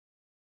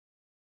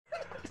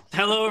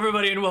Hello,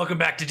 everybody, and welcome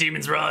back to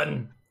Demon's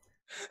Run.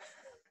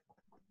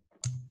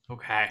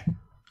 Okay.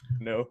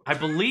 No. I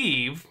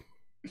believe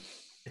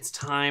it's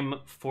time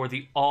for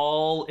the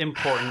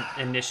all-important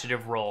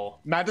initiative roll.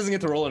 Matt doesn't get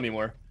to roll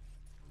anymore.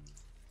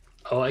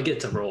 Oh, I get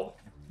to roll.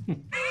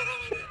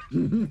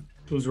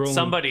 Who's rolling?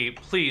 Somebody,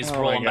 please Oh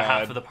roll my on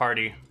behalf God. of the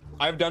party.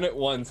 I've done it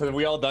once. Have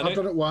we all done I've it?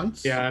 done it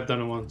once. Yeah, I've done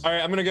it once. All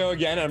right, I'm gonna go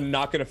again. And I'm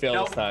not gonna fail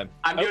Nope. this time.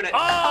 I'm doing it. Oh!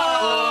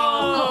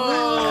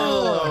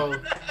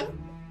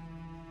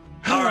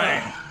 All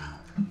right.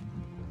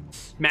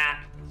 Matt,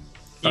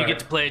 you All get right.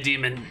 to play a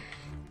demon.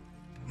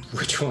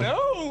 Which one?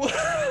 No.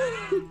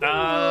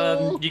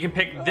 You can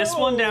pick this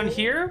one down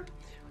here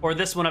or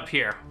this one up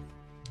here.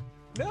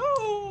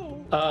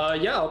 No.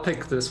 Yeah, I'll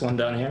pick this one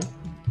down here.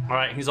 All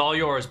right, he's all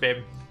yours, babe.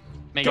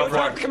 Go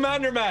attack the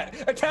commander,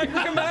 Matt. Attack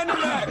the commander,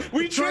 Matt.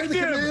 We Try tricked the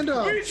him.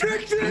 commando. We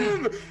tricked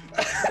him.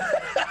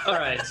 All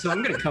right, so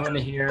I'm gonna come into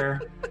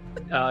here.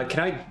 Can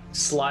I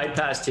slide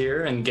past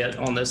here and get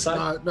on this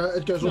side? No,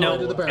 it goes all the way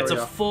to the No, barrier. it's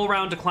a full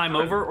round to climb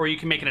over, or you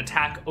can make an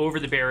attack over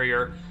the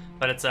barrier,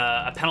 but it's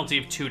a penalty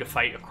of 2 to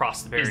fight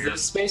across the Is barrier.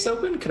 this space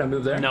open? Can I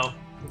move there? No,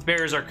 the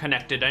barriers are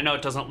connected. I know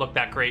it doesn't look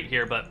that great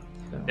here, but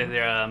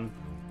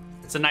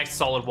it's a nice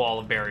solid wall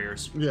of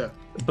barriers. Yeah.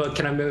 But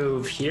can I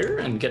move here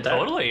and get that?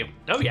 Totally.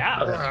 Oh, yeah.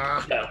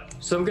 Ah, Yeah.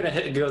 So I'm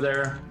gonna go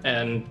there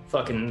and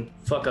fucking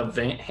fuck up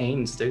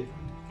Haynes, dude.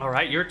 All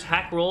right, your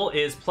attack roll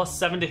is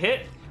 +7 to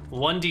hit,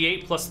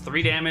 1d8 plus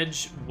 3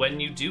 damage when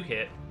you do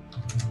hit.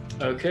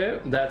 Okay,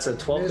 that's a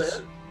 12 to Miss.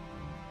 hit.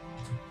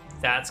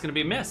 That's going to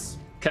be a miss.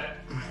 Okay.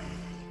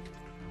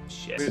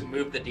 Shit.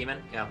 Move the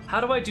demon. Yeah.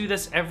 How do I do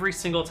this every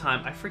single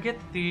time? I forget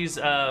these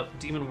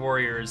demon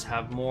warriors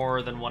have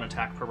more than 1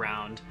 attack per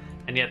round,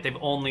 and yet they've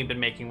only been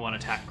making 1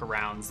 attack per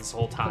round this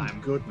whole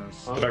time.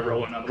 goodness. Did I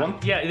roll another one?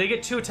 Yeah, they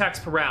get 2 attacks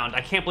per round. I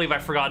can't believe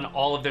I've forgotten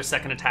all of their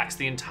second attacks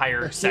the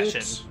entire That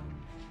session. hits.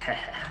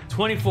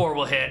 24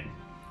 will hit.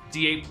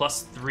 D8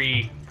 plus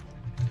 3.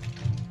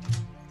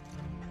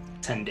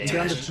 10 Down to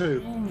damage.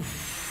 2.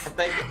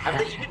 Have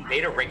they even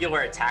made a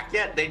regular attack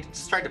yet? They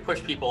just tried to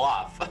push people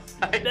off.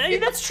 Hey,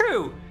 that's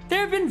true. There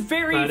have been That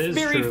very, is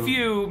very true.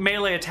 few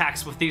melee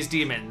attacks with these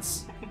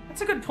demons.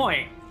 That's a good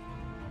point.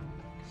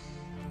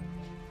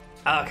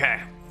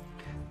 Okay.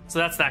 So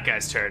that's that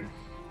guy's turn.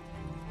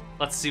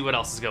 Let's see what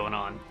else is going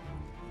on.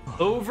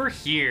 Over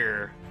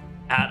here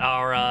at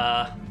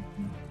our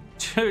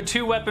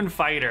two-weapon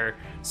fighter,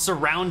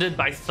 surrounded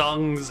by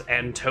thungs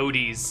and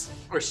toadies.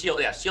 Or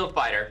shield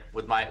fighter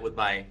with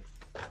my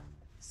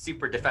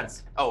super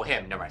defense. Oh,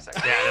 him. Never mind. Sorry.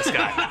 Yeah, this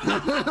guy.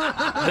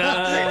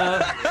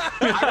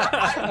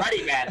 I'm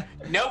ready, man.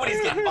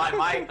 Nobody's getting by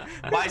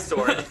my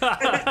sword.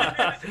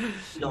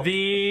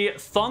 The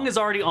thung is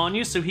already on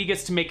you, so he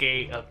gets to make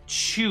a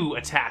chew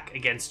attack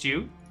against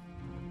you.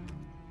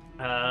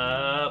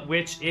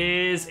 Which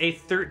is a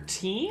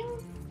 13?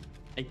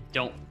 I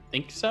don't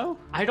think so.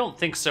 I don't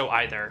think so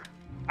either.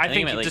 I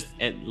think think I'm he at, just...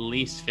 at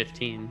least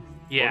 15.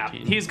 Yeah,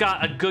 14. he's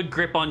got a good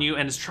grip on you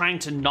and is trying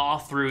to gnaw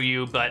through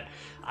you, but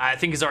I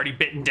think he's already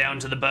bitten down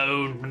to the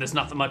bone and there's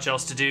nothing much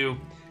else to do.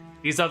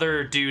 These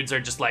other dudes are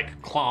just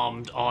like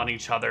clommed on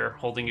each other,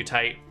 holding you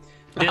tight.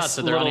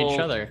 So they're on each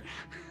other.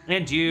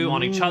 And you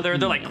on each other.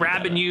 They're like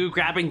grabbing you,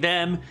 grabbing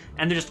them,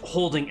 and they're just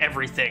holding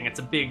everything. It's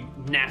a big,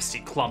 nasty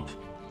clump.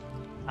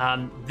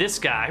 This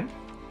guy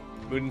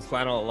Mooden's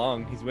flat all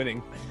along. He's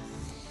winning.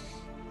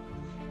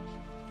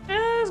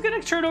 is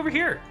gonna turn over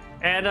here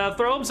and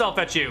throw himself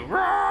at you.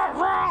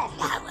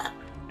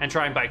 And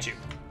try and bite you.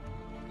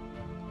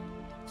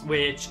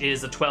 Which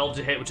is a 12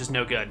 to hit, which is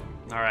no good.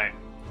 All right.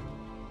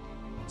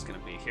 It's gonna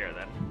be here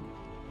then.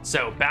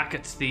 So back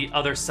at the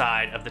other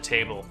side of the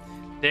table,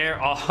 there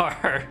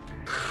are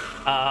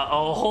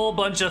a whole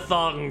bunch of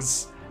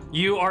thungs.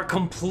 You are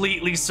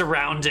completely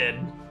surrounded.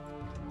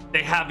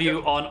 They have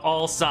you on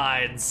all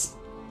sides.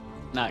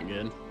 Not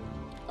good.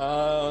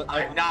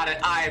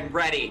 I'm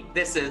ready.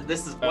 This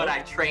is what I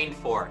trained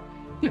for.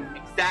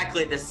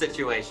 Exactly this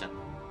situation.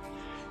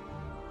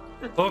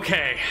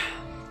 Okay.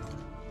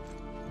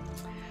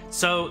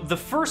 So the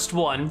first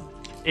one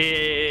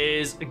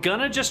is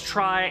gonna just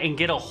try and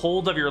get a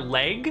hold of your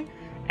leg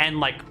and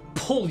like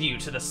pull you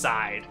to the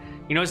side.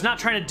 You know, he's not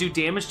trying to do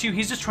damage to you.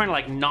 He's just trying to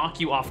like knock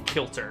you off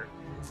kilter.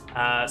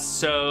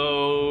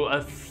 So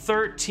a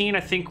 13, I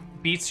think,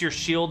 beats your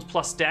shield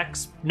plus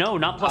dex. No,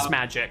 not plus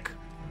magic.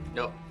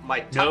 No,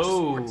 my touch is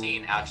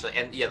 14 actually,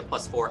 and yeah, the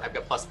 +4. I've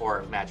got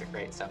 +4 magic,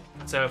 right?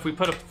 So if we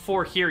put a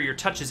 4 here, your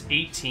touch is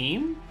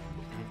 18.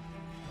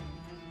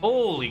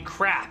 Holy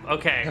crap.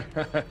 Okay.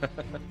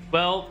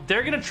 Well,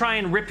 they're going to try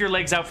and rip your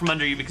legs out from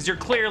under you because you're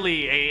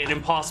clearly an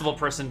impossible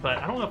person, but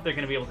I don't know if they're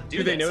going to be able to do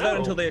Do they know that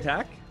until they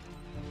attack?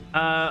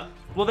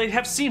 Well, they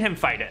have seen him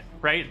fight it,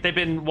 right? They've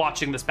been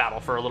watching this battle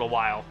for a little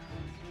while.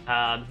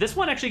 This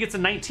one actually gets a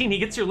 19. He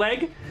gets your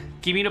leg.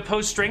 Give me an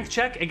opposed strength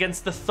check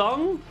against the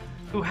thung,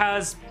 who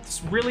has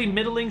really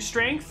middling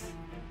strength.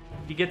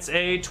 He gets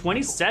a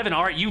 27.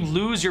 All right, you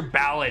lose your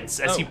balance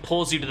as he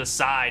pulls you to the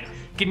side.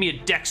 Give me a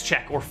dex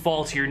check or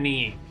fall to your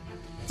knee.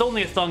 It's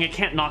only a thung. It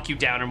can't knock you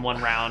down in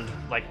one round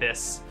like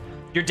this.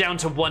 You're down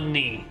to one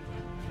knee.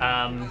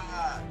 All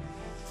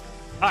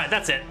right,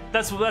 that's it.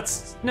 That's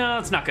no,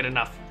 that's not good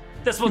enough.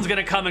 This one's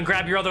gonna come and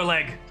grab your other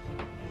leg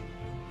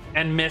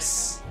and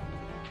miss,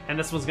 and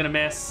this one's gonna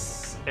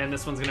miss, and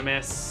this one's gonna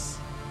miss,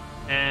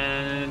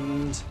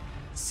 and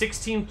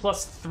 16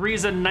 plus 3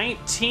 is a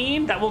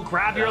 19. That will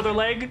grab your other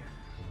leg,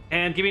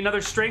 and give me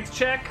another strength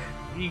check.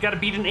 You got to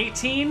beat an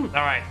 18. All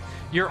right,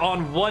 you're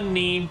on one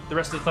knee. The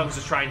rest of the thugs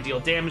just try and deal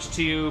damage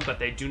to you, but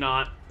they do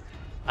not.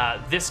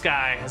 This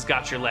guy has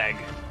got your leg,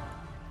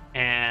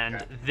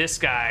 and this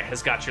guy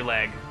has got your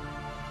leg.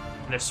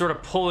 And they're sort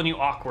of pulling you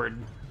awkward,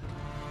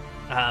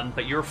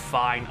 but you're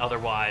fine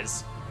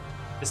otherwise.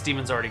 This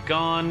demon's already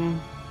gone.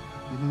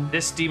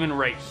 This demon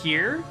right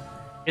here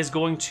is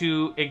going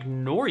to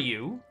ignore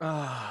you.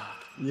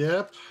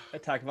 Yep.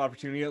 Attack of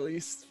opportunity at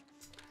least.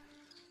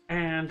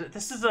 And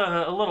this is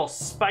a little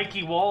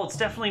spiky wall. It's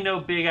definitely no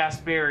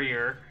big-ass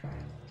barrier.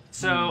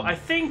 So I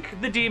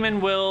think the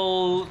demon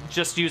will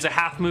just use a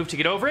half move to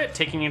get over it,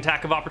 taking an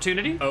attack of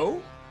opportunity.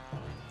 Oh?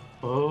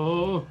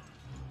 Oh.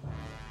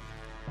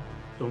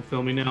 Don't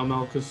fail me now,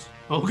 Malchus.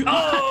 Oh, God.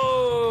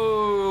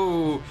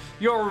 Oh!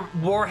 Your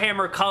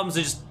Warhammer comes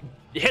and just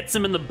hits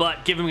him in the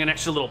butt, giving him an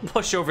extra little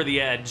push over the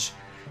edge.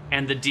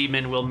 And the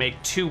demon will make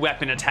 2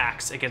 weapon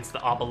attacks against the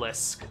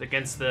obelisk,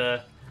 against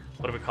the,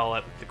 what do we call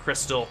it? The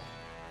crystal.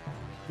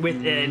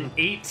 With an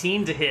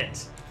 18 to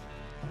hit.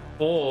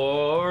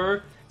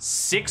 For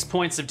 6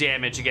 points of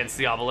damage against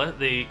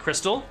the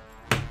crystal.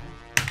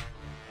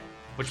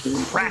 Which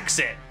cracks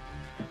it.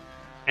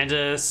 And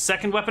a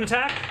second weapon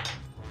attack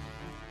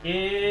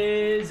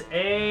is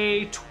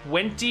a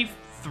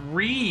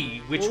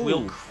 23, which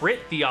will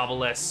crit the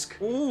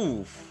obelisk.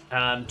 Ooh.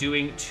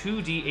 Doing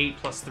 2d8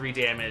 plus 3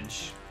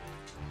 damage.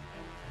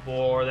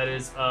 For that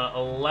is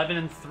 11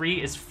 and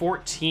 3 is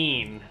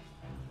 14.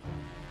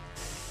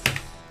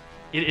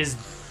 It is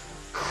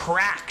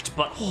cracked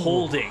but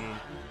holding.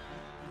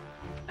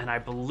 And I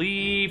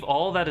believe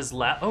all that is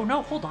left. Oh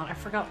no, hold on. I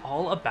forgot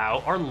all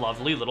about our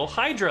lovely little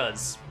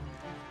hydras.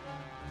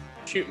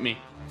 Shoot me.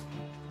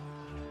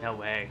 No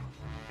way.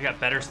 I got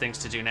better things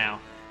to do now.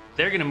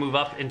 They're going to move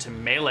up into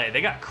melee.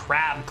 They got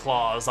crab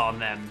claws on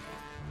them.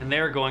 And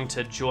they're going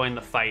to join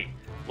the fight.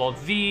 While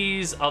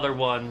these other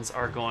ones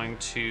are going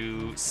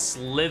to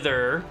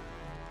slither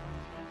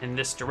in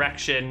this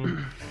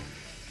direction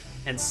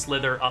and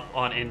slither up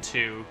on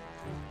into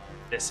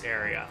this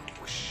area.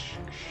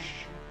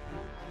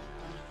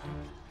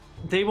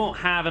 They won't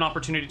have an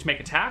opportunity to make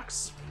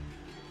attacks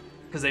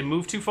because they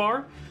move too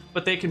far,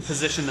 but they can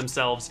position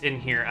themselves in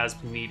here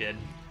as needed.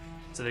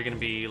 So they're going to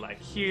be like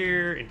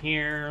here and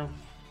here,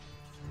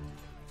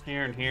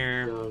 here and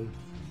here,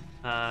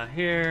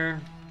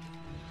 here,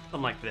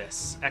 something like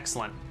this.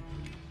 Excellent.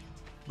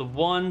 The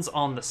ones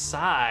on the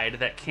side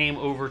that came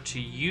over to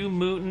you,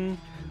 Mooten,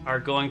 are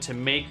going to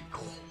make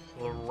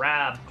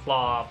crab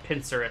claw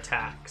pincer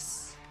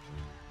attacks.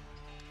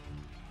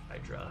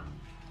 Hydra.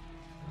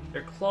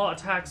 Their claw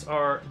attacks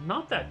are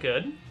not that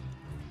good.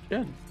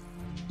 Good.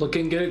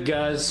 Looking good,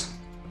 guys.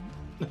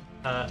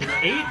 An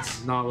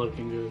 8 Not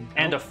looking good.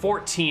 and a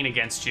 14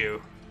 against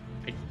you.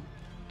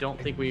 Don't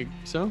think we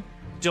so.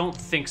 Don't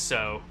think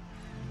so.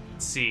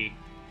 Let's see.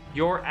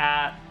 You're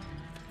at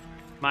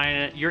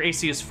your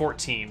AC is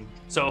 14,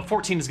 so a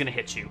 14 is gonna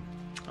hit you.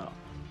 Oh.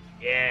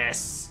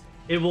 Yes,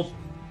 it will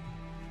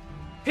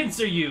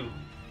pincer you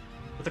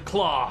with a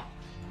claw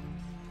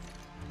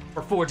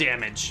for 4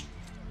 damage,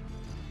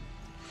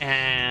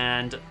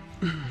 and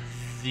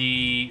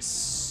the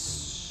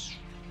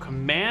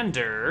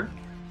commander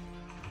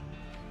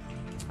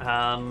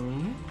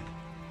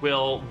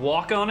will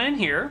walk on in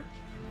here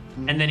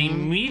and then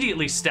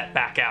immediately step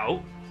back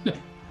out,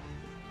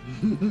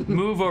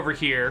 move over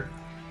here,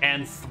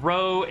 and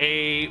throw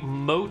a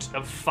mote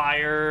of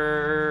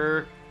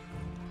fire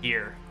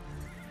here.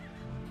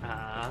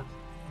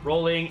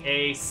 Rolling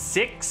a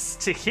 6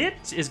 to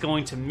hit is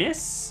going to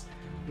miss.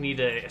 Need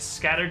a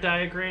scatter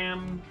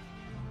diagram.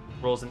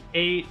 Rolls an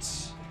 8,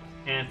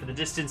 and for the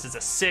distance is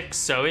a 6,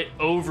 so it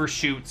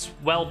overshoots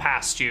well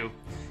past you.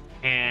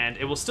 And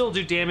it will still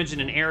do damage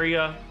in an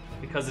area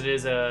because it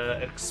is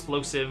an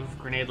explosive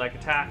grenade-like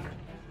attack.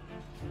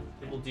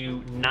 It will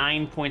do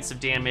 9 points of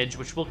damage,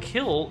 which will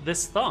kill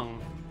this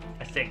thung,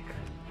 I think.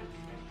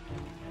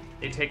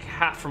 They take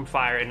half from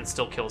fire, and it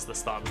still kills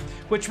this thung,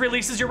 which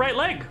releases your right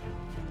leg.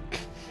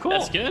 Cool.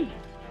 That's good.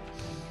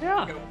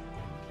 Yeah.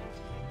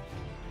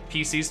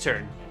 PC's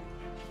turn.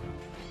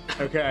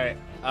 Okay.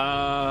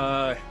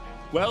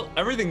 Well,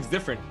 everything's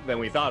different than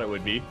we thought it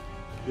would be.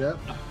 Yep.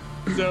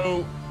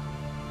 So,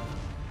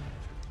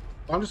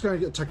 I'm just going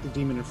to attack the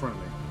demon in front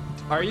of me.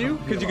 are you?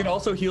 Because you can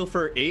also heal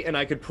for 8, and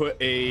I could put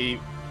a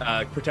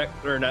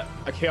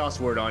a chaos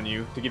ward on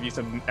you to give you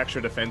some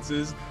extra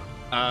defenses.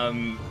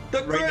 The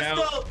right crystal!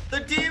 now-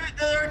 The demon!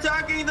 They're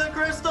attacking the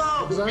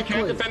crystal! Exactly. We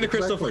can't defend the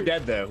crystal if we're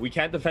exactly. dead, though. We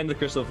can't defend the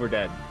crystal if we're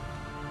dead.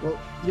 Well,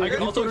 yeah, I can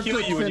you also gotta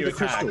heal you when defend you the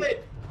crystal. attack.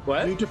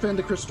 What? You defend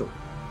the crystal.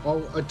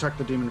 I'll attack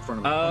the demon in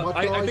front of me.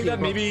 I think that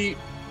maybe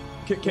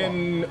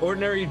can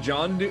ordinary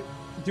John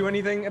do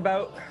anything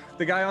about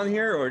the guy on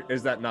here, or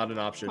is that not an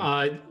option?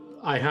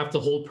 I have to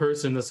hold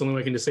person. That's the only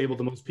way I can disable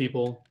the most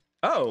people.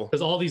 Oh.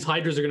 Because all these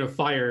hydras are gonna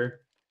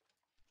fire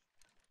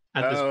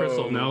at this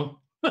crystal. No.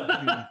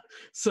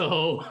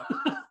 So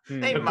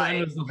They the might.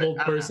 plan is to hold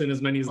person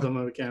as many as them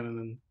I can, and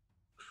then.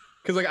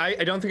 Because like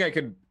I don't think I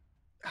could.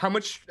 How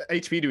much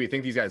HP do we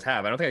think these guys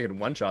have? I don't think I could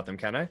one shot them,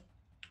 can I?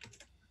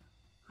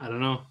 I don't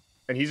know.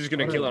 And he's just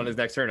gonna kill on his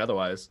next turn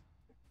otherwise.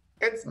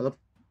 It's, Well,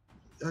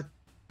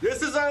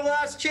 this is our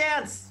last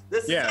chance.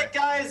 This Yeah. is it,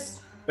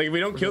 guys. Like if we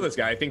don't kill this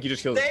guy, I think he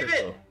just kills David!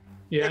 Crystal.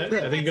 Yeah, I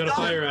think you gotta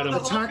fire at him.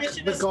 Attack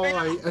the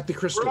guy at the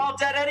crystal. We're all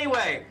dead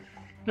anyway.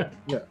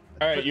 Yeah.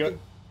 All right,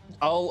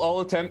 I'll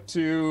attempt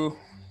to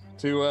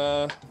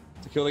kill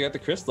the guy at the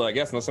crystal, I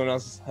guess, unless someone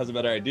else has a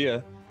better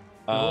idea.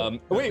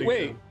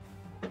 Wait.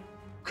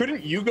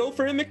 Couldn't you go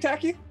for him,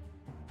 McTacky?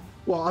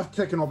 Well, I've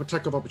taken an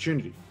attack of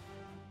opportunity.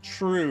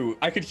 True.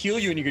 I could heal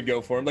you and you could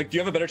go for him. Like, do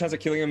you have a better chance of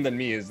killing him than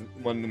me? Is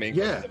one of the main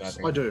Yes,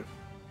 questions I do.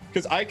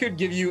 Because I could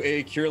give you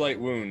a cure light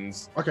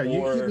wounds. Okay,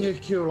 you give me a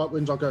cure like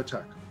wounds, I'll go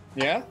attack.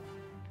 Yeah.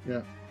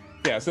 Yeah.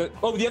 Yeah. So,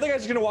 the other guy's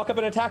just gonna walk up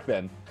and attack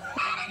then.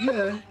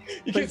 Yeah.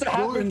 It's a half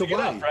You're move in to the get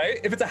way. up, right?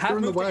 If it's a half You're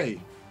in the move, to way.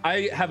 get-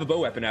 I have a bow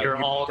weapon out. You're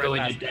You all run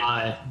going past to me.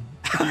 die.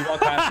 You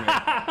walk past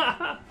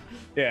me.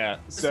 Yeah.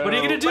 So What are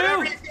you gonna do?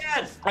 Whatever you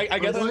can. I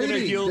guess I'm gonna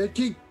Lady, heal. they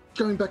keep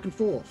going back and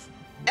forth.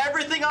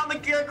 Everything on the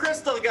gear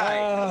crystal guy.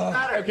 Doesn't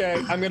matter.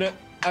 Okay,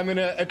 I'm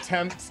gonna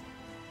attempt.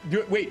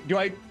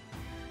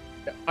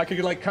 I could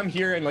like come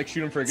here and like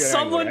shoot him for a good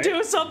Someone angle,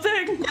 right? do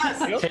something!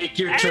 Yes. Take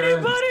your turn.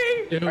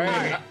 Anybody! All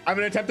right, I'm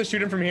gonna attempt to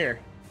shoot him from here.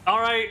 All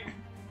right,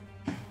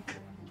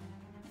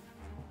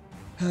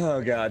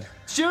 Oh god,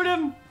 shoot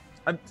him!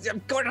 I'm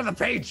going on the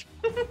page.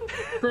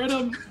 Crit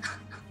him.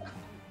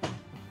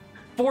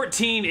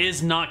 14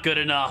 is not good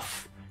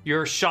enough.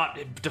 Your shot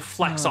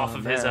deflects off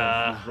of his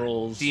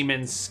rolls.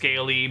 demon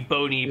scaly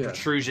bony Yeah.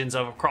 protrusions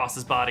across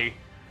his body.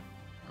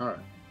 All right.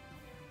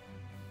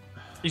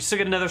 You still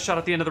get another shot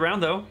at the end of the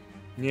round though.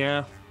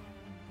 Yeah,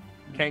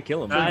 can't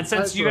kill him. And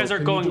since you guys are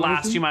Can you going do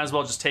last, anything? you might as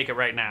well just take it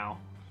right now.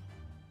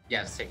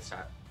 Yes, take a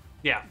shot.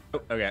 Yeah.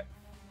 Oh, okay.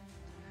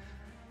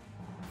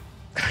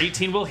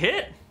 18 will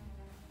hit.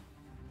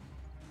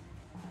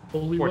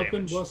 Holy 4 weapon,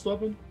 damage. blessed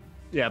weapon.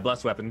 Yeah,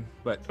 blessed weapon,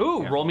 but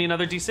Ooh, yeah. roll me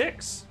another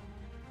d6.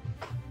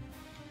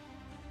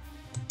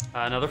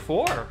 Another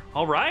 4.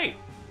 All right.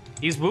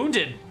 He's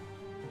wounded.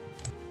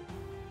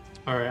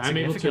 All right, I'm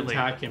able to Significantly.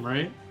 attack him,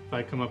 right? If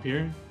I come up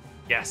here.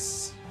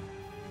 Yes.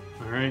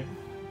 All right.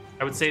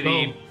 I would say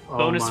the Oh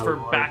bonus my for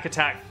lord. back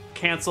attack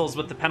cancels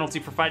with the penalty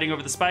for fighting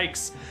over the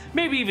spikes.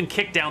 Maybe even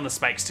kick down the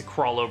spikes to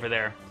crawl over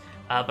there.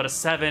 But a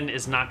 7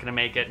 is not going to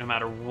make it no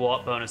matter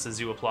what bonuses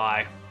you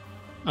apply.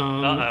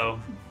 Uh-oh.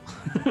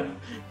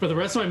 For the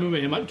rest of my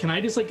movement, can I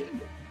just like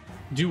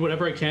do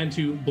whatever I can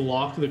to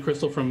block the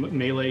crystal from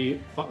melee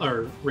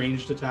or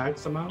ranged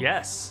attacks somehow?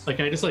 Yes. Like,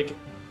 can I just like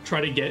try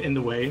to get in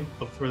the way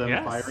for them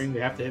Yes. firing? They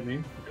have to hit me.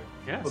 Okay.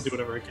 Yes. I'll do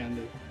whatever I can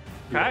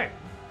to. Okay.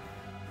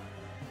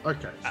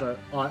 Okay, so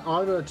I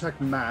either attack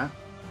Matt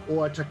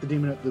or I attack the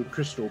demon at the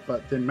crystal,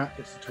 but then Matt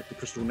gets to attack the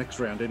crystal next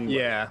round anyway.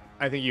 Yeah,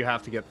 I think you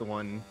have to get the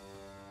one.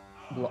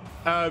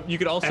 You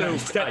could also. And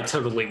I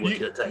totally would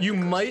get that. You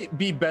might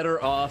be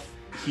better off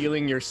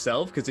healing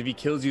yourself because if he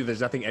kills you,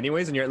 there's nothing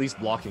anyways, and you're at least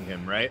blocking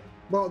him, right?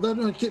 Well, that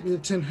don't get me to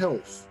 10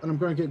 health, and I'm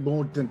going to get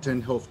more than 10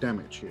 health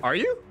damage here. Are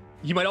you?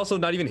 He might also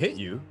not even hit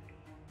you.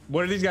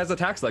 What are these guys'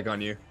 attacks like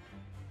on you?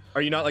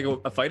 Are you not like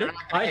a fighter?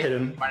 I hit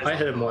him. Might as I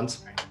hit well. him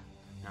once.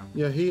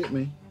 Yeah, he hit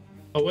me.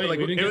 Oh wait, Like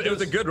we didn't it, get it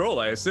was a this? good roll,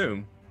 I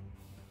assume.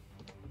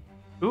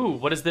 Ooh,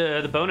 what is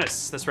the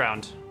bonus this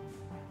round?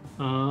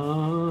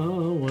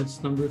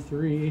 What's number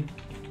 3?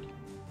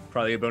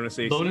 Probably a bonus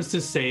AC. Bonus to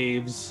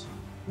saves.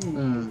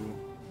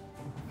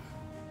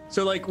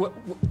 So like,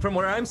 from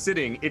where I'm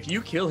sitting, if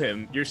you kill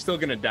him, you're still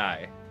gonna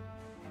die.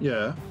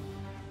 Yeah.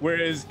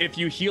 Whereas if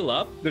you heal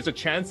up, there's a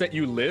chance that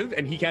you live,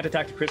 and he can't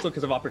attack the crystal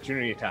because of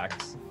opportunity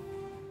attacks.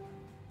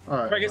 All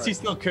right. Or I guess he right.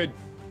 still could.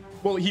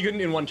 Well, he couldn't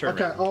in one turn.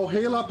 Okay, I'll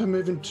heal up and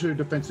move into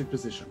defensive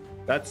position.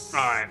 That's All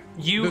right.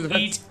 You That's-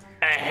 eat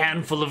a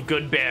handful of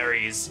good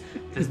berries.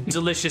 The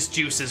delicious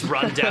juices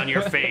run down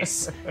your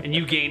face, and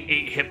you gain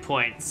 8 hit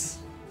points.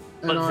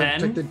 And But I then-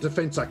 take the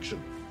defense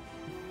action.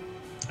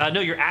 No,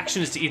 your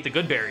action is to eat the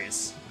good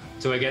berries.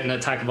 Do I get an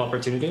attack of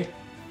opportunity?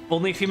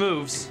 Only if he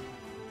moves.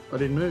 I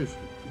didn't move.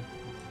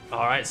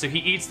 All right, so he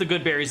eats the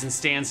good berries and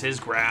stands his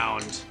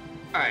ground.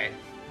 All right.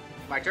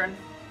 My turn.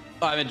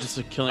 Oh, I meant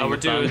just killing. Oh, we're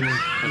the thumb.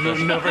 doing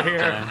moving over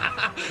here.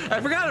 I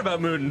forgot about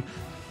Mooden.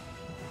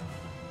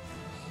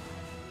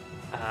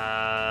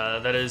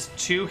 That is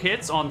 2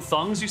 hits on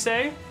thungs, you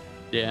say?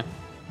 Yeah.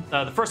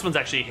 The first one's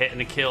actually a hit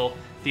and a kill.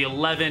 The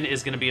 11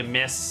 is going to be a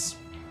miss.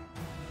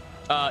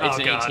 It's Oh,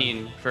 an God.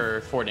 18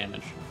 for 4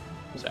 damage.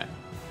 So.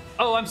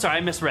 Oh, I'm sorry,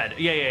 I misread.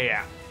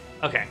 Yeah.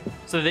 Okay,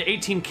 so the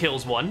 18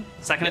 kills one.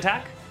 Second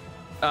attack?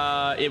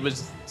 It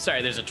was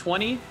sorry. There's a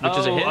 20, which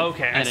is a Oh, hit.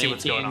 okay, I and see an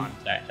what's going 18. on.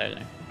 Sorry.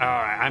 All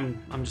right,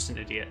 I'm just an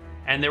idiot.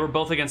 And they were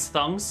both against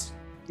thungs?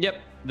 Yep.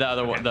 The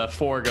other Okay. one, the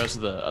 4 goes to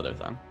the other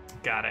thumb.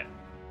 Got it.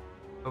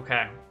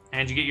 Okay.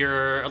 And you get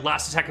your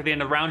last attack at the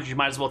end of the round. You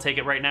might as well take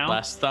it right now.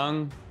 Last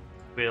thung.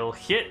 Will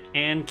hit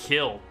and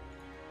kill.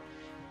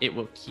 It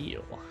will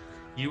kill.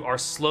 You are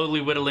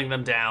slowly whittling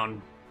them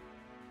down.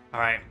 All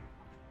right,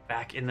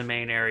 back in the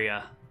main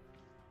area.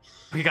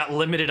 We got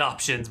limited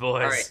options,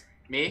 boys. All right,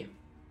 me?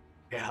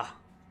 Yeah.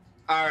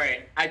 All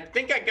right, I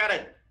think I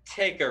gotta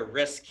take a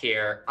risk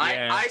here.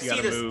 Yeah, I you see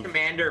gotta this move.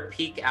 commander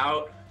peek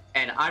out,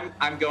 and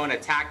I'm going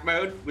attack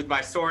mode with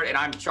my sword, and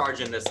I'm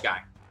charging this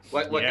guy.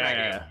 What can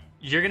I do?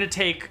 You're gonna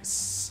take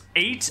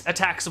 8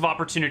 attacks of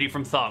opportunity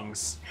from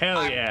Thungs.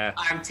 Hell yeah.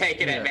 I'm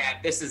taking it, man.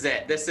 This is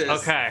it. This is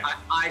Okay.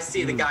 I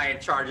see the guy in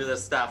charge of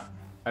this stuff.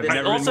 I've This-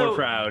 never been Also, more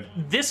proud.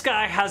 This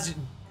guy has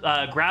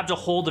grabbed a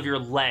hold of your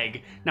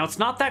leg. Now it's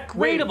not that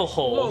great of a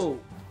hold. Whoa.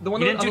 The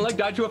one You on didn't the do- leg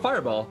died to a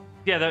fireball.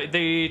 Yeah,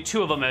 the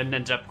 2 of them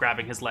ended up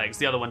grabbing his legs.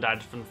 The other one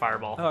died from the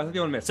fireball. Oh, I thought the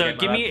one missed. So Okay,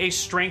 give my me bad. a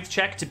strength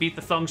check to beat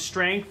the Thung's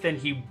strength, and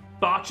he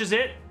botches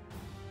it.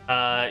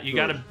 You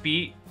gotta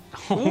beat.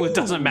 Oh, it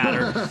doesn't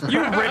matter.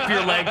 You rip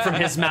your leg from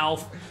his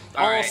mouth.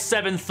 All right.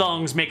 7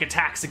 Thungs make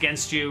attacks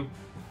against you.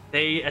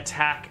 They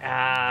attack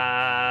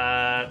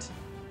at.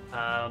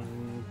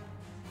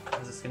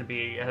 What is this gonna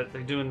be?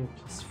 They're doing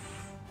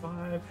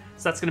 +5.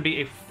 So that's gonna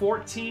be a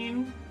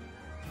 14,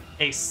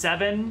 a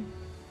 7,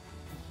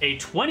 a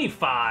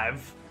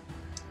 25.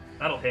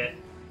 That'll hit.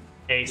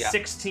 A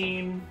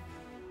 16,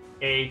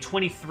 a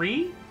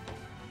 23,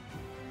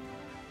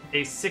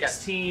 a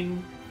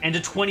 16, and a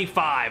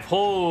 25.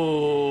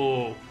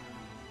 Oh!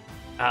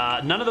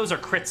 None of those are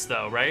crits,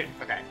 though, right?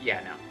 Okay,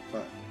 yeah, no.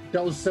 But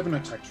that was 7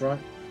 attacks, right?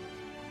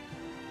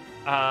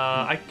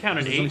 I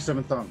counted There's only 8.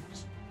 7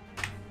 thumbs.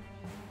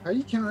 How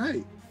you count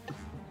 8?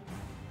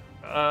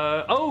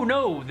 Oh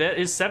no, that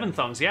is 7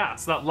 thumbs. Yeah,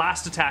 so that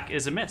last attack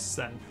is a miss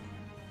then.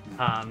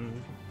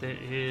 There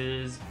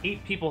is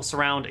 8 people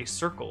surround a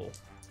circle.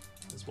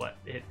 Is what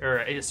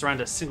it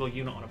surround a single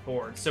unit on a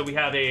board. So we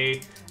have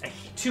a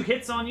 2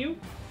 hits on you.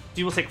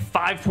 You will take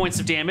 5 points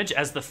of damage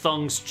as the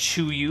Thungs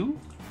chew you.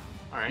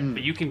 All right.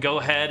 But you can go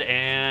ahead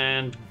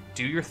and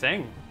do your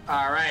thing.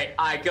 All right,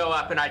 I go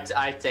up and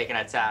I take an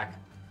attack.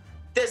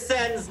 This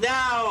ends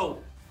now,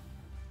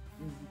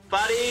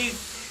 buddy.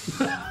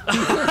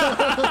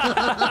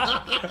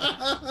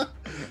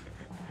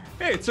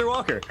 Hey, it's Sir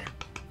Walker.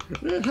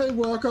 Hey,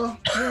 Walker.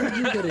 How did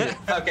you get here?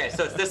 Okay,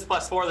 so it's this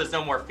 +4. There's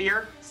no more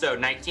fear. So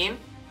 19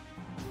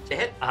 to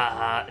hit.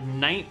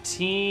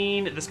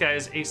 19. This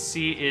guy's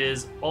AC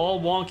is all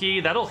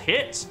wonky. That'll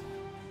hit.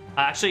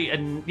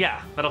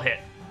 Yeah, that'll hit.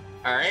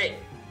 All right,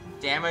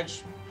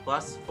 damage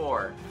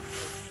 +4.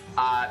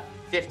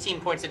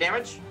 15 points of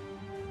damage.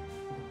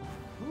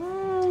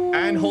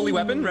 And holy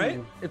weapon, right?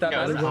 If that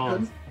No, it's matters. not.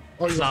 Weapon?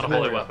 Oh, It's you not a got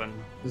holy warrior. weapon.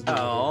 It's not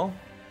a Oh.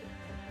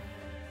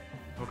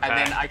 Okay. And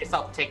then I guess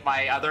I'll take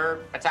my other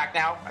attack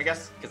now, I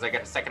guess, because I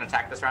get a second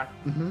attack this round.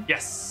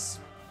 Yes.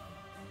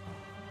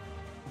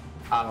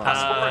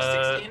 +4,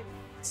 16.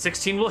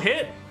 16 will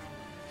hit.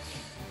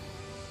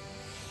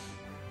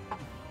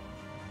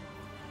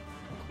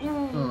 8.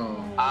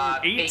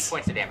 8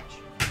 points of damage.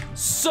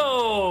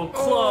 So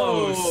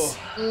close.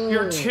 Oh.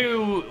 Your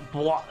 2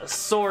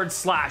 sword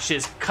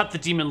slashes cut the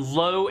demon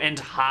low and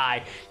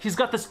high. He's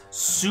got this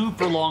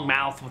super long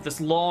mouth with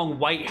this long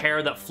white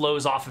hair that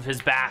flows off of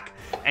his back,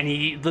 and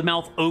the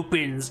mouth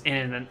opens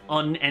in an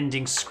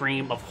unending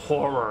scream of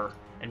horror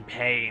and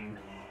pain.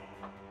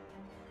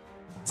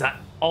 Is that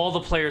all the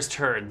players'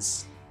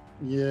 turns?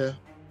 Yeah.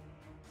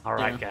 All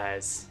right,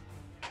 guys.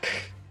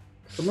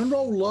 Someone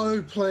roll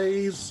low,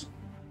 please.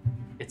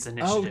 It's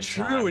initiative Oh,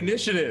 true. time.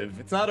 Initiative.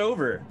 It's not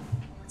over.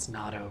 It's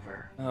not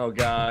over. Oh,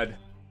 God.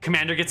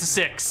 Commander gets a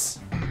 6.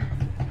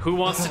 Who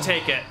wants to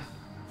take it?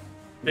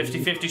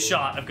 50-50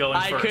 shot of going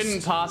I first.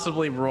 couldn't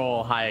possibly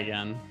roll high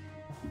again.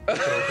 That's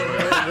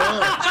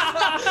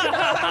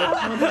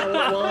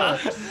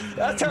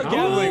That's how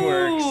gambling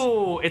works.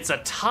 Ooh, it's a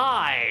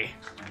tie.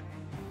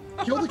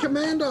 Kill the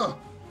commander.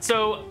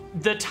 So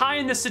the tie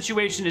in this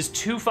situation is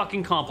too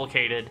fucking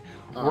complicated.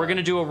 We're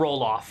gonna do a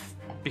roll off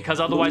because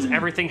otherwise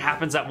everything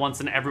happens at once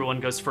and everyone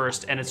goes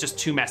first, and it's just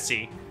too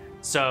messy.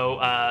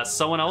 So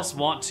someone else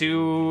want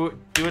to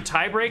do a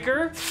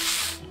tiebreaker?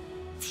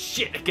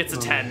 Shit, it gets a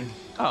 10.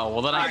 Oh,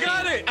 well then I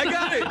got it. I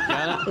got it.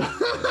 Got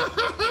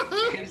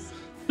it.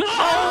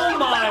 Oh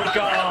my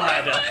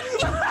god!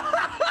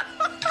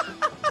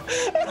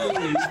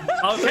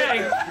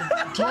 Okay,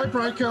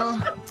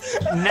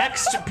 Tiebreaker.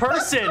 next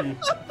person.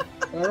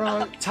 All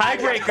right.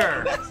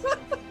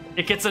 Tiebreaker.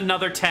 It gets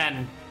another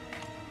 10.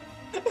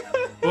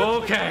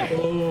 Okay.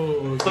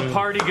 The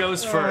party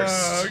goes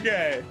first.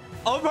 Okay.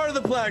 All part of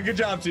the plan. Good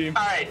job, team.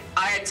 All right,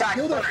 I attack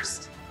Kill that.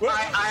 first.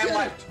 I am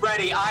like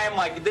ready. I am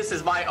like, this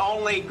is my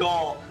only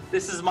goal.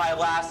 This is my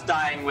last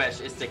dying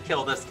wish, is to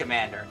kill this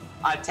commander.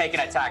 I'm taking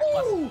attack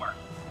 +4.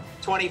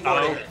 24 to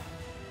Oh. hit.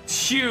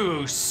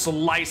 You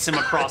slice him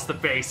across the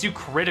face. You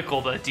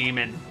critical the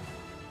demon.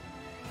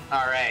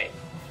 All right,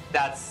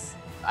 that's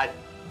I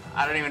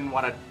don't even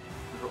want to.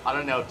 I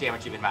don't know if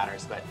damage even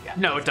matters, but yeah.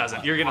 No, it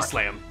doesn't. You're gonna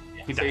slay him.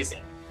 He So dies.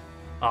 he's-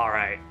 All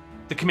right.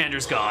 The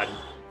commander's gone.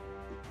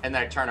 and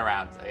then I turn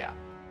around. So yeah.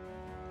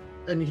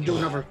 And you can do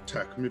another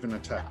attack, move and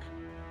attack.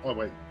 Oh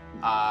wait.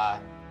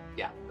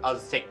 Yeah, I'll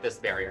just take this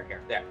barrier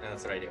here. There, and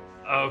that's what I do.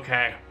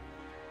 Okay.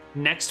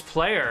 Next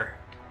player.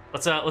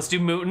 Let's do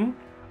Mooten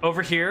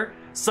over here.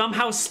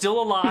 Somehow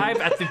still alive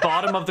at the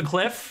bottom of the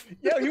cliff.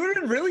 Yeah, you would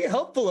have been really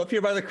helpful up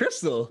here by the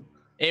crystal.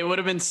 It would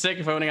have been sick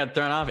if I would have got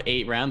thrown off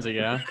 8 rounds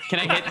ago. Can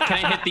I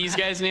hit these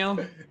guys,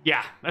 Neal?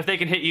 Yeah, if they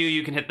can hit you,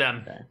 you can hit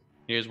them. Okay.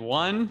 Here's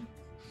 1.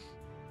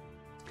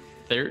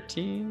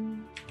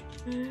 13.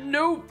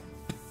 Nope.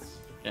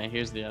 Okay,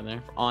 here's the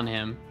other. On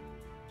him.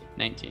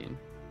 19.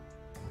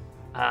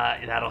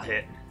 That'll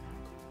hit.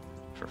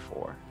 For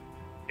 4.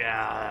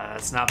 Yeah,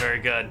 that's not very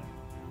good.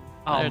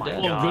 Oh They're my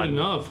dead. god. Oh, good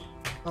enough.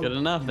 Good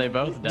enough, they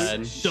both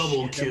died.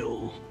 Double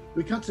kill.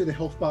 We can't see the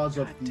health bars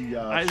of the.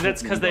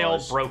 That's because they all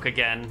guys. broke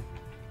again.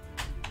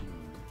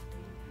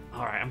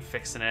 All right, I'm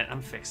fixing it.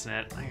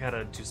 I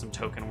gotta do some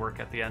token work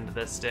at the end of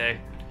this day.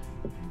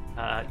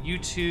 You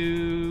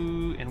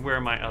two, and where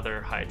are my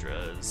other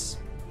Hydras?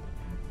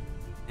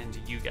 And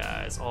you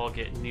guys all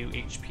get new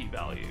HP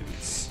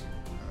values.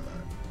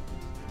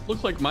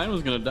 Looked like mine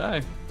was gonna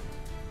die.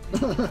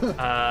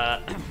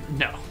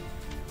 No.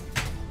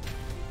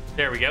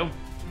 There we go.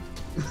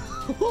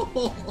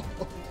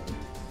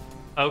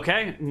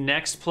 Okay,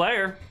 next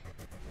player.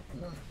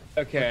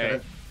 Okay.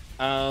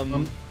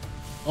 I'll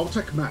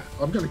take Matt.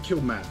 I'm gonna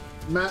kill Matt.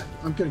 Matt,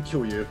 I'm gonna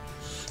kill you.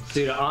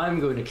 Dude, I'm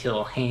going to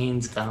kill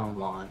Haynes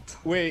Belmont.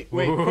 Wait,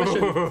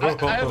 question.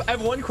 I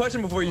have one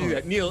question before you do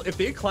that. Neal, if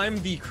they climb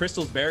the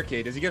crystal's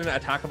barricade, does he get an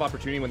attack of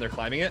opportunity when they're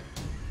climbing it?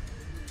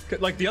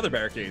 Like the other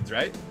barricades,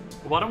 right?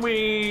 Why don't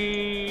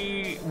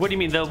we... What do you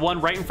mean, the one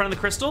right in front of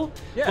the crystal?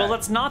 Yeah. Well,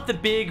 that's not the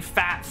big,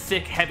 fat,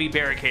 thick, heavy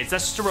barricades.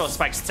 That's just a row of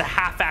spikes. It's a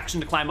half action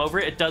to climb over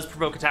it. It does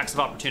provoke attacks of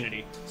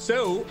opportunity.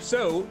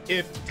 So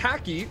if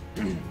Tacky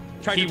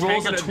He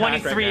rolls a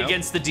 23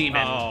 against the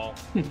demon. Oh.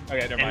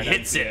 Okay, never mind. And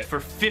hits it for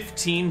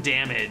 15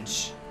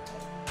 damage.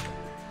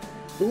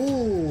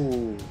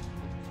 Ooh.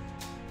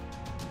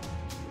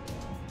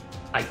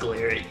 I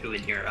glare at you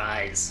in your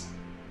eyes.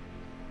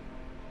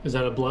 Is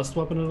that a blessed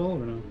weapon at all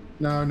or no?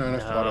 No,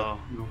 that's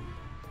No.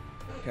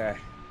 Okay.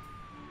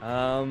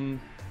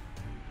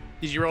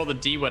 Did you roll the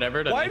D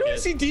whatever to Why make do I it?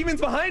 see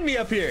demons behind me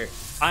up here?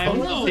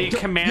 The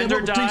commander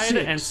roll died,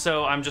 D6. and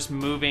so I'm just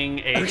moving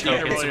a token. So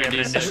roll we your have an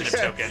D6. initiative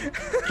token.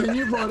 Can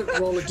you roll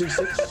a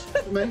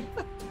d6 for me?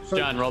 So,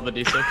 John, roll the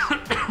D6.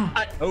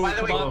 By the way,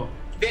 Oh.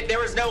 there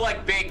was no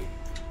like big,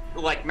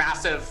 like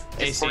massive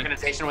AC.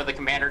 organization where the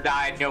commander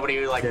died.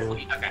 Nobody like. Yeah.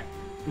 Okay.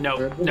 No,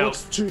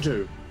 What's 2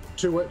 do?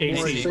 2 what?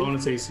 AC,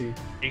 bonus AC.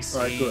 AC.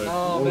 Alright, good.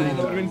 Oh man, that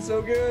would have been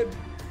so good.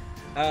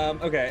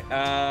 Okay.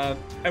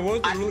 And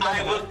what was the rule I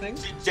on that looked thing?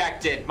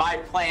 dejected. My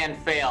plan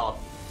failed,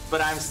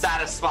 but I'm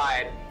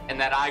satisfied in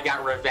that I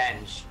got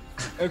revenge.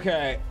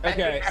 Okay.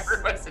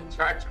 Whoever was in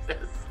charge of this.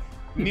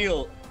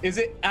 Neal, is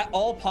it at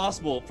all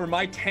possible for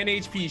my 10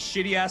 HP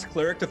shitty ass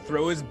cleric to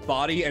throw his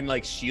body and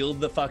like shield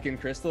the fucking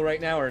crystal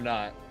right now or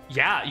not?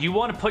 Yeah, you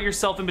want to put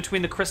yourself in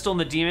between the crystal and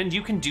the demon,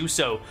 you can do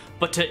so.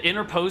 But to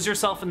interpose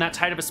yourself in that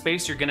tight of a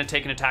space, you're going to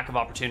take an attack of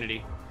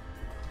opportunity.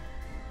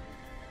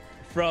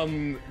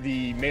 From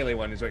the melee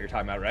one is what you're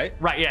talking about, right?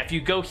 Right, yeah, if you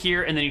go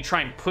here and then you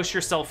try and push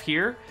yourself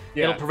here,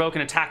 Yeah. it'll provoke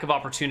an attack of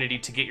opportunity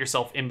to get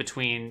yourself in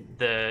between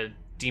the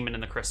demon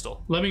and the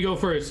crystal. Let me go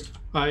first.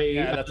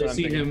 that's what I I'm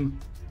see thinking. him.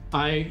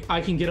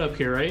 I can get up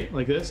here, right?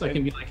 Like this? I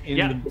can be like in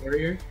Yeah. the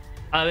barrier.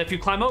 If you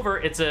climb over,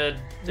 it's a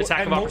attack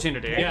and of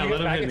opportunity. Yeah, you let get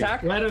him back hit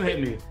attack? me. Let him hit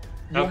me. You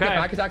don't get Okay.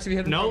 back attacks if you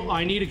hit him? No,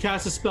 I need to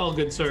cast a spell,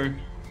 good sir.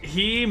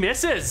 He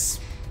misses.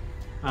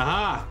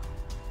 Aha!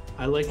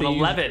 I like An the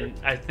 11,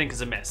 I think,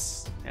 is a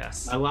miss.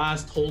 Yes. My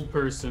last hold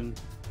person.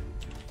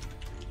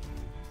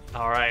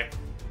 All right.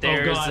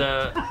 There's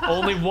God.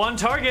 only one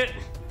target.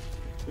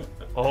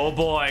 Oh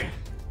boy.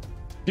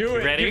 Do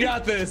it. Ready? You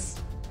got this.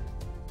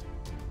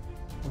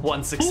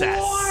 One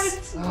success.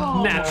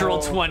 What? Natural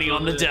 20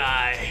 on the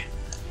die.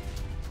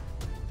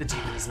 The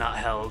demon is not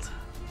held.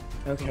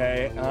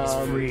 Okay. It's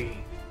free.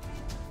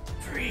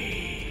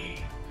 Free.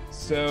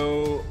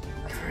 So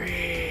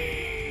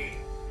Free.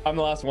 I'm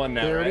the last one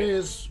now, There right? it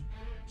is.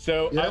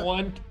 So Yeah.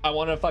 I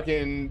want to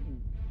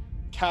fucking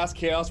cast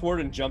Chaos Ward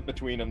and jump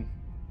between them.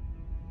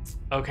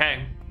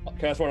 Okay.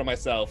 Chaos Ward on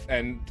myself,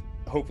 and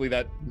hopefully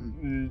that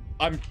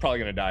I'm probably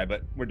gonna die,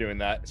 but we're doing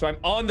that. So I'm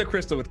on the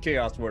crystal with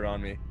Chaos Ward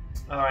on me,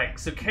 All right.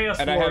 So Chaos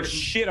and I Ward have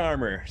shit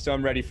armor, so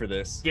I'm ready for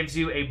this. gives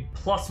you a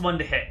 +1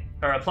 to hit,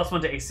 or a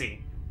 +1 to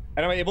AC.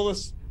 And am I able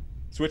to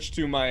switch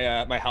to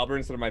my my halberd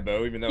instead of my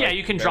bow, even though Yeah, I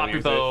you can barely drop your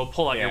use bow, it?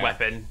 pull out your Yeah.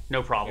 weapon,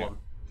 no problem.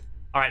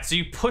 All right, so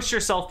you push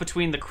yourself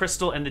between the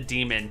crystal and the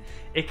demon.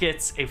 It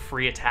gets a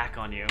free attack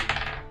on you.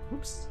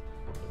 Oops.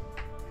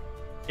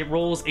 It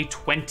rolls a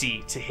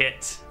 20 to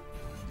hit.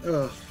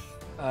 Ugh.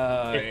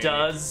 It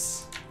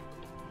does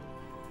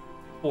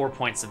 4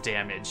 points of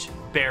damage,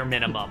 bare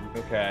minimum.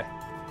 Okay.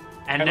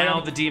 And And now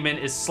then- the demon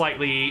is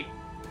slightly.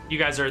 You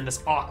guys are in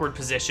this awkward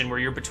position where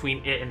you're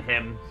between it and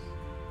him.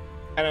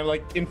 And I'm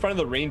like in front of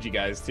the rangy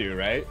guys too,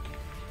 right?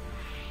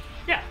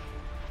 Yeah.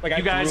 Like,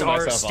 You guys threw are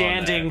myself on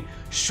standing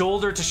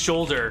shoulder to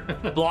shoulder,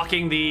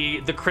 blocking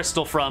the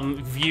crystal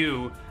from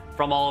view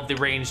from all of the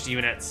ranged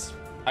units.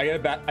 I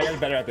got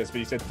better at this, but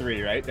you said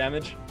 3, right?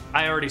 Damage?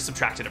 I already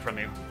subtracted it from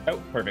you.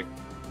 Oh, perfect.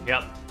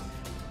 Yep.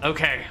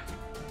 Okay.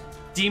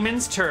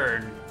 Demon's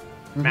turn.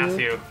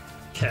 Matthew,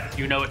 Okay.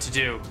 you know what to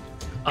do.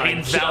 I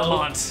Aiden kill-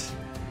 Valmont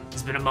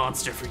has been a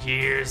monster for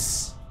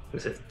years.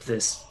 With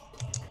this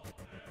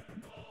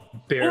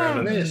bear of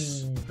a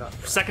Miss.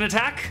 Second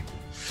attack.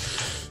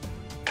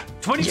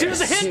 22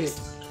 is a hit.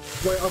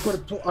 Wait,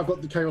 I've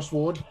got the Chaos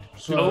Ward.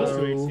 So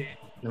Oh.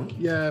 No.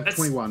 yeah, That's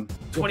 21.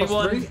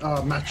 21.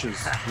 Matches.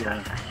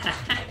 Yeah.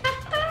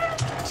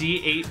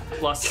 D8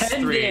 plus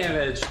 10 3.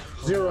 damage.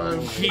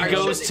 0. He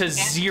goes to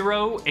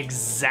 0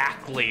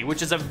 exactly,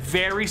 which is a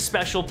very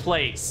special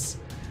place.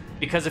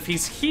 Because if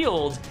he's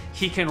healed,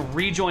 he can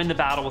rejoin the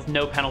battle with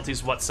no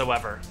penalties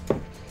whatsoever.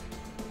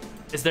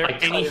 Is there I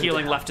cut any him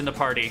healing down. left in the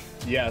party?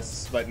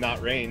 Yes, but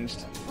not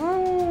ranged.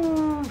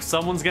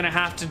 Someone's gonna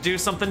have to do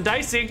something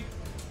dicey.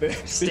 The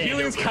Stand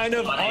healing's over kind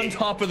of body. on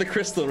top of the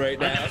crystal right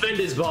I now. defend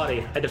his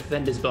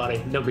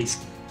body.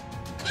 Nobody's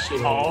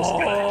shooting this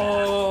guy.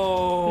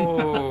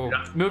 Oh!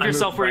 Move I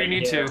yourself move where you right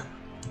need here. to.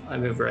 I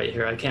move right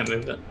here. I can't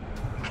move it.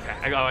 Okay,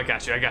 I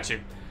got you.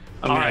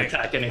 I'm All gonna right.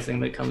 attack anything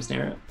that comes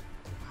near it.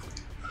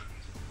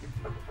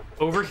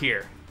 Over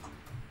here.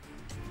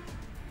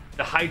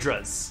 The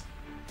Hydras.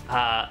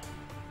 Yeah,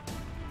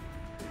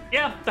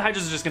 the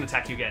Hydras are just gonna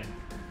attack you again.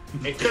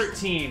 A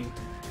 13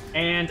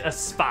 and a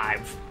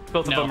 5.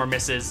 Both of No. them are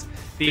misses.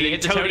 Do they The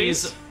hit the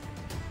toadies,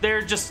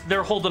 toadies?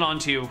 they're holding on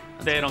to you.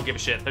 They don't give a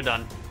shit. They're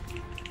done.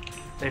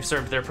 They've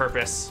served their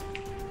purpose.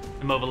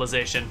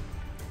 Immobilization.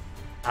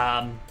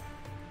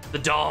 The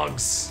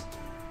dogs.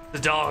 The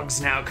dogs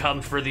now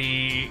come for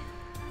the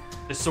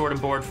sword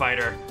and board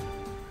fighter.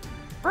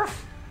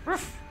 Ruff,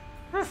 ruff,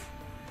 ruff.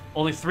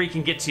 Only 3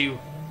 can get to you.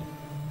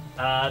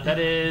 That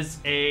is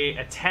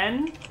a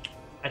 10,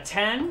 a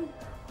 10,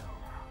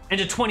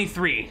 and a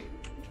 23.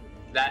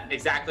 That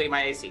exactly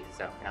my AC.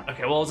 So yeah.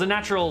 Okay, well, it's a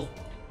natural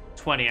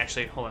 20,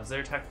 actually. Hold on, is their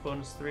attack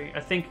bonus 3? I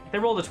think they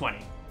rolled a 20.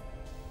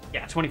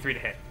 Yeah, 23 to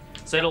hit.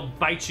 So it'll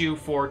bite you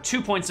for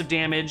 2 points of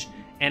damage,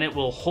 and it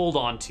will hold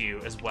on to you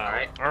as well.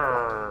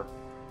 All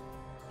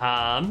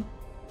right.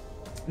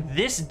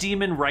 This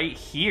demon right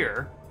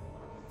here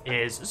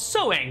is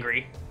so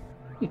angry.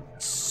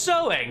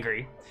 So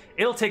angry.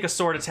 It'll take a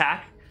sword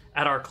attack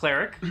at our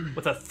cleric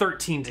with a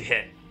 13 to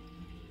hit.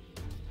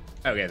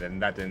 Okay, then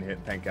that didn't hit,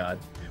 thank God.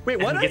 Wait,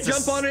 why And did I gets a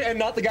jump on it and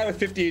not the guy with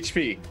 50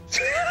 HP?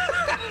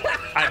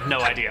 I have no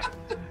idea.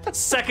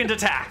 Second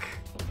attack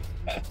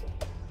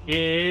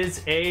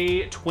is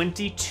a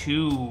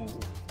 22.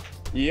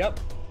 Yep,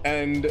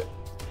 and...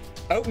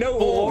 Oh, no,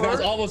 Four. that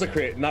was almost a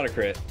crit, not a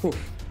crit. Oof.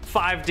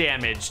 5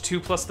 damage. 2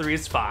 plus 3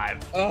 is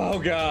 5. Oh,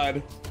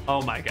 God.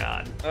 Oh my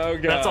god. Oh,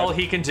 God. That's all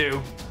he can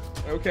do.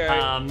 Okay.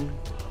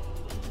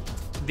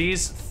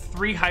 These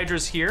 3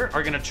 Hydras here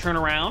are going to turn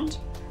around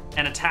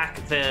and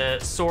attack the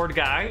sword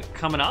guy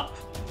coming up,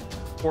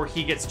 or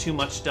he gets too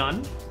much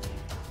done.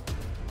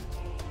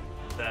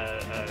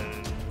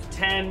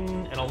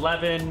 10, an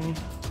 11,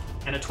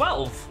 and a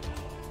 12.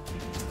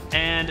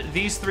 And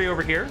these 3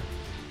 over here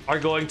are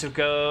going to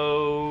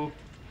go...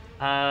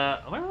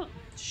 well,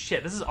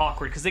 shit, this is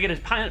awkward, because they get a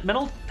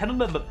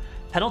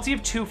penalty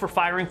of 2 for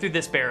firing through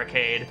this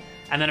barricade,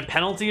 and then a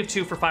penalty of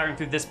 2 for firing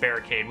through this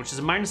barricade, which is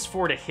a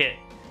 -4 to hit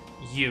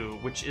you,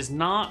 which is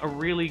not a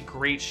really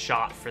great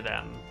shot for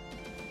them.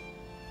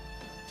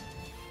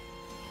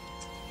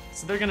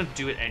 So they're gonna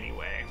do it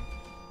anyway.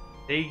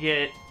 They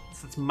get,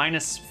 so it's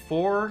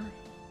 -4.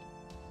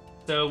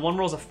 So one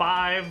rolls a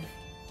 5,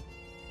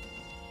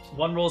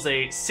 one rolls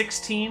a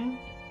 16,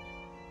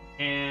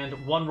 and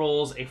one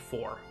rolls a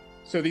 4.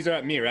 So these are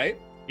at me, right?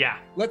 Yeah.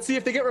 Let's see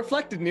if they get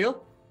reflected,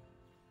 Neal.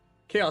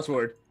 Chaos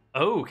Ward.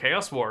 Oh,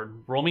 Chaos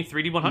Ward. Roll me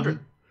 3d100.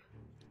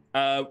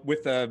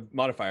 With a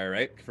modifier,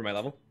 right? For my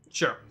level?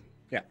 Sure.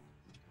 Yeah.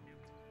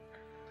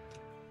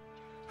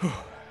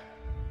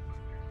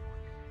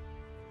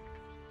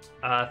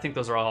 I think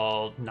those are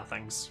all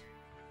nothings.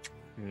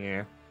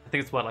 Yeah. I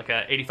think it's what, like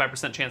a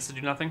 85% chance to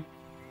do nothing?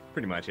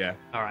 Pretty much, yeah.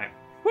 All right.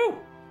 Woo!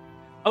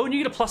 Oh, and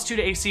you get a +2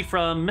 to AC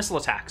from missile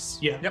attacks.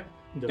 Yeah. Yep.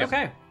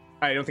 Okay.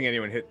 I don't think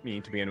anyone hit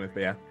me to begin with,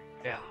 but yeah.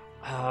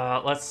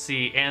 Yeah. Let's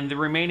see. And the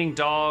remaining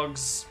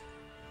dogs,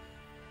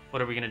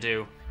 what are we going to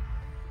do?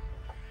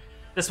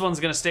 This one's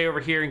going to stay over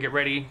here and get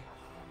ready.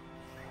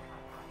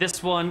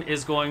 This one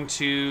is going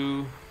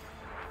to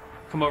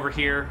come over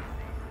here.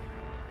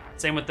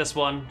 Same with this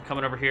one,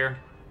 coming over here.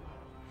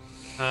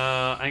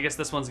 I guess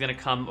this one's going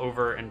to come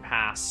over and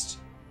past.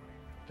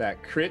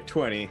 That crit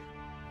 20.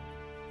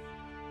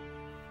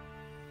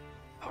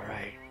 All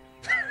right.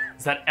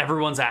 Is that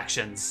everyone's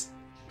actions?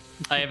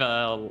 I have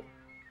a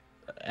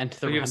end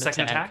So the you have a round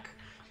second attack?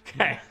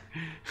 Okay.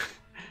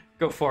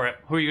 Go for it.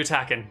 Who are you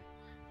attacking?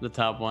 The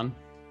top one.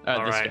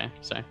 All This right. guy.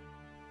 Sorry.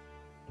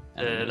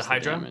 The there's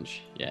Hydra?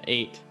 Damage. Yeah,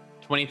 8.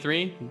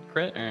 23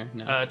 crit or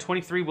no?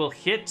 23 will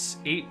hit.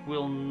 8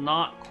 will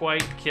not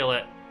quite kill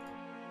it.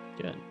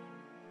 Good.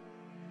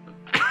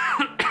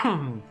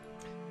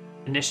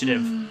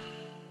 Initiative.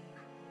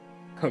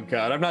 Oh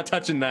god, I'm not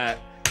touching that.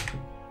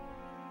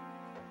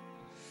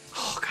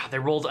 Oh god, they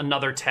rolled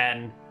another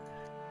 10.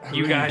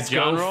 You guys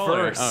John go roll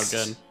or- first. Oh,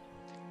 good.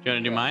 Do you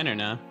want to do mine or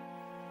no?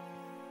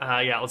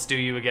 Yeah, let's do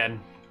you again.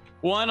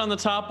 1 on the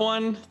top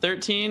one,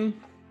 13.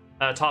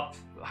 Top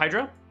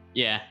Hydra.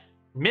 Yeah.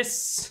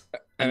 Miss.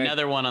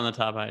 Another 1 on the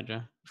top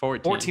Hydra.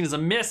 14. 14 is a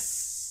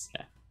miss.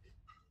 Okay.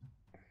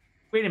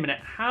 Wait a minute.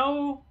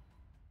 How?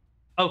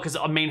 Oh, because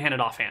a main hand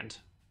and offhand.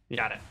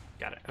 Got it.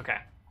 Okay.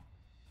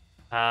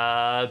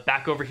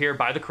 Back over here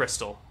by the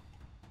crystal.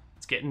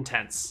 It's getting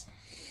tense.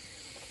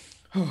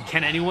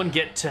 Can anyone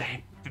get to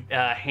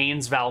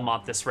Haynes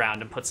Valmont this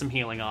round and put some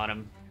healing on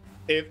him?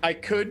 If I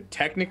could,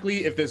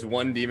 technically, if this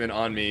one demon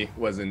on me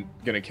wasn't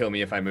gonna kill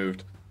me if I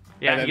moved.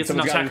 Yeah, And he then gets an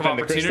someone's gotta attack of defend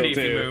the crystal, opportunity if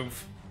you too.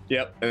 move.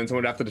 Yep, and then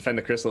someone would have to defend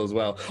the crystal as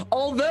well.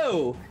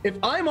 Although, if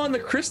I'm on the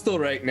crystal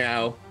right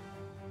now,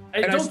 I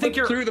And I don't slipped think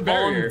you're through the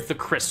barrier. on the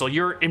crystal.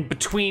 You're in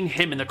between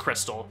him and the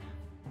crystal,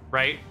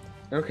 right?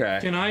 okay.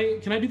 Can I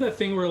do that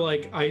thing where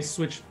like I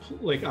switch,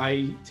 like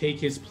I take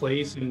his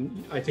place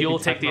and I take You'll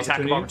take the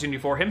attack of opportunity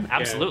for him.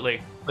 Absolutely.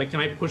 Like,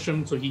 can I push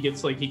him so he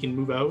gets like he can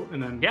move out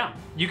and then? Yeah,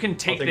 you can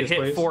take take the his hit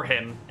place. for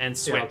him and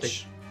Yeah, I'll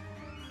switch.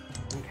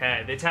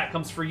 Okay, the attack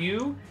comes for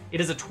you.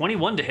 It is a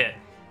 21 to hit.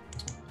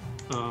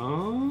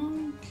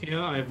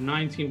 I have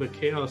 19, but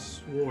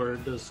Chaos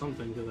Sword does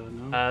something to that.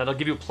 No. It'll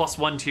give you a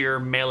 +1 to your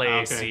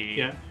melee AC.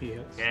 Yeah, he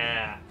hits.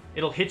 Yeah.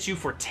 It'll hit you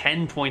for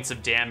 10 points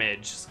of damage.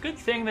 It's a good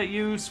thing that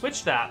you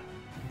switched that.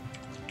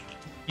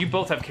 You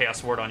both have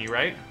Chaos Ward on you,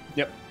 right?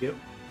 Yep. Yep.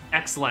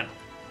 Excellent.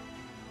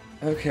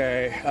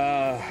 Okay,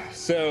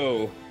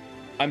 so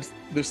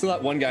there's still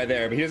that one guy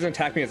there, but he doesn't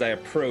attack me as I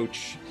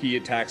approach. He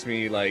attacks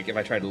me like if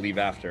I try to leave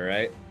after,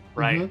 right?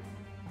 Right. Mhm.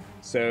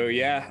 So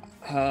yeah,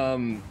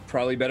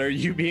 probably better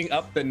you being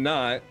up than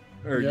not,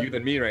 or Yep. you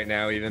than me right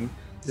now even.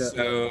 Yep.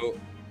 So,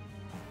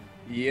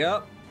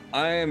 yep,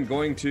 I am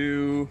going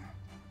to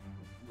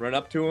run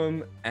up to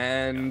him,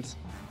 and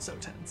So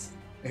tense.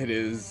 it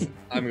is.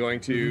 I'm going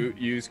to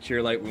use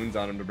Cure Light Wounds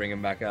on him to bring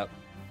him back up.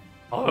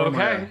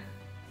 Okay.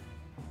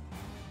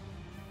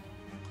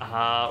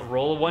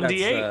 Roll a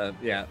 1d8. That's,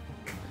 yeah.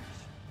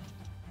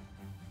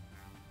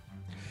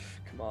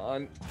 Come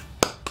on.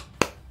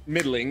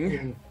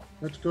 Middling.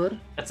 That's good.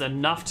 That's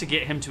enough to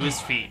get him to his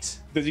feet.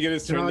 Does he get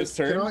his turn this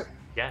turn?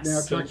 Yes.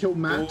 Now, can I kill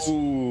Matt?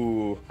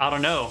 Ooh. I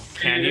don't know.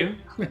 Can you?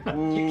 You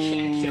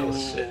can't kill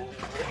shit.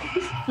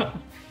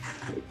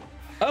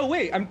 Oh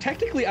wait, I'm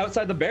technically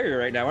outside the barrier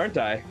right now, aren't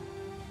I?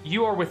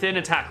 You are within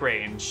attack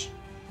range.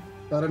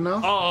 That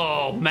enough?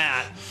 Oh,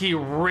 Matt, he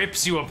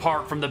rips you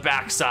apart from the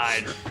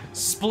backside,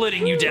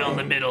 splitting you down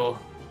the middle.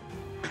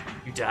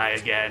 You die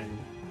again.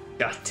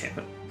 God damn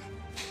it.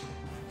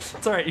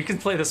 It's all right. You can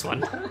play this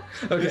one.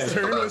 This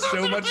turn was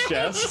so much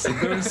chess.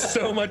 There was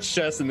so much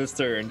chess in this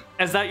turn.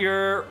 Is that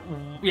your?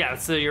 Yeah,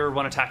 so your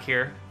one attack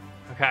here.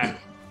 Okay.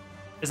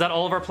 Is that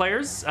all of our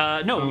players?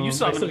 No, you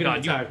still I haven't get gone.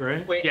 an attack,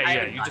 right? Wait, Yeah, I yeah.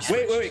 haven't You gone just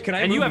yet. Wait, can I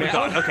And move you haven't now?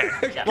 gone. Okay.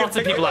 Yeah. Lots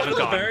of people haven't Out of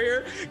the gone.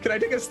 barrier? Can I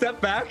take a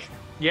step back?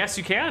 Yes,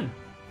 you can.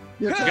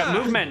 Yeah, You got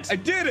movement. I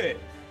did it.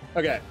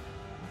 Okay.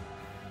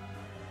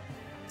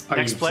 Are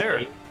Next you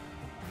player.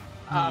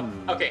 sorry?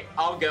 Okay,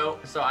 I'll go.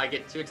 So I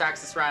get 2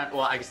 attacks this round.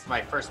 Well, I guess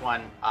my first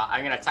one.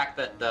 I'm gonna attack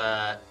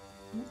the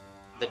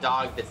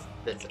dog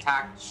that's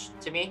attached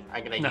to me.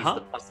 I'm gonna use Uh-huh.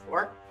 the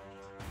 +4.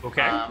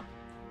 Okay.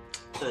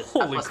 So it's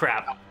Holy plus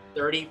crap.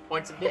 30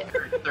 points of hit,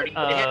 or 30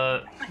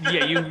 to hit.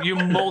 Yeah, you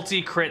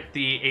multi-crit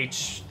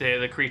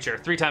the creature.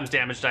 3 times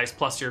damage dice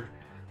plus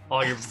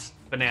all your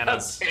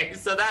bananas. Okay,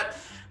 so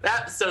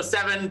so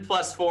 7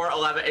 plus 4,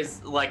 11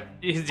 is like.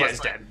 He's plus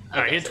dead. one. All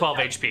right, he had so 12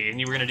 yeah. HP, and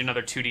you were gonna do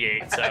another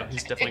 2d8, so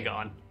he's definitely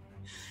gone.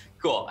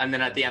 Cool. And then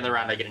at the end of the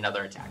round, I get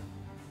another attack.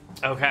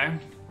 Okay.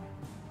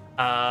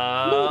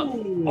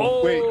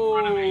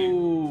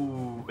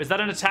 Wait. Is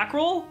that an attack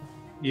roll?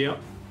 Yep.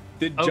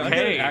 Did John get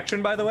Okay. an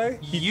action, by the way?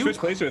 He You- switched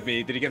places with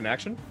me. Did he get an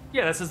action?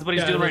 Yeah, this is what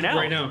he's Yeah, doing right now.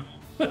 Right now.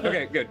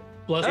 Okay, good.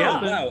 Plus Oh,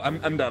 Yeah. wow.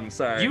 I'm dumb.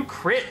 Sorry. You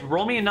crit.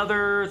 Roll me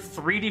another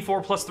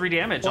 3d4 plus 3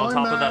 damage on Bye,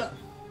 top of Matt. that.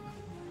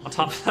 On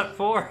top of that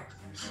 4.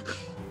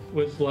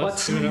 With plus What?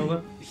 2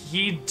 Nova.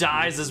 He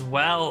dies as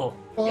well.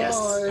 Yes.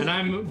 Bye. And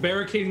I'm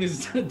barricading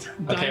this diamond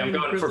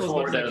going for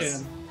crystal as much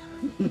as I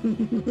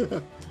Florida's.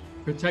 can.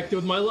 Protect it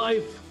with my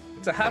life.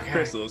 It's a half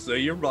crystal, so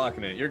you're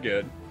blocking it. You're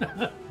good.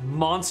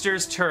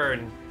 Monster's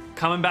turn.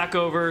 Coming back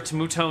over to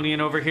Mutonian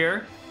over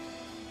here.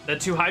 The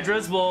 2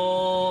 Hydras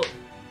will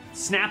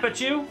snap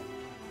at you.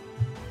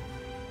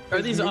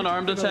 Are these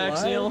unarmed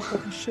attacks, Neal?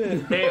 Holy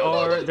shit.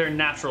 They're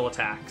natural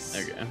attacks.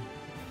 Okay.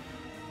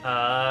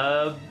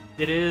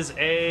 It is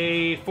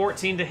a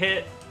 14 to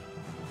hit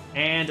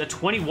and a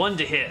 21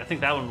 to hit. I think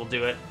that one will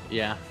do it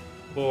Yeah.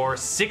 for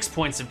 6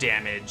 points of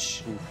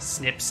damage.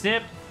 Snip,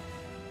 snip.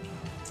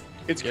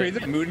 It's crazy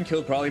that Mooden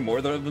killed probably more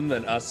of them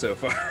than us so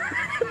far.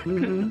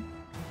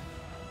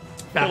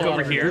 Back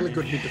over Really here.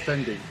 good at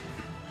defending.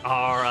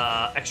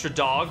 Our extra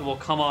dog will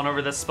come on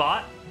over this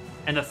spot,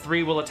 and the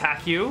 3 will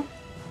attack you.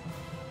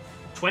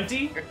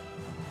 20,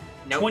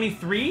 Nope.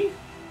 23.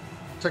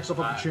 Attacks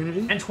of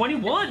opportunity. And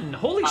 21.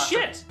 Holy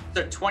shit!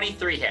 So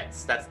 23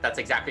 hits. That's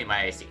exactly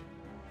my AC.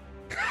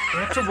 You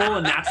have to roll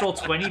a natural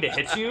 20 to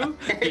hit you?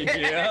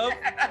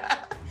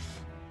 Yep.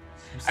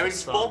 I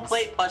was full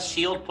plate plus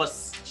shield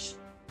plus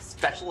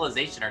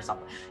specialization or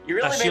something. You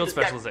really made Shield this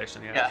guy-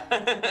 specialization, yeah.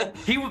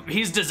 Yeah.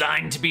 He's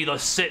designed to be the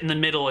sit in the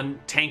middle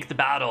and tank the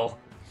battle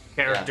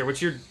character, Yeah.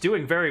 which you're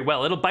doing very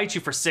well. It'll bite you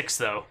for 6,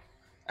 though.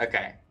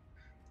 Okay.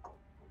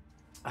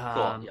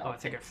 Yeah, I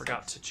think I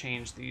forgot to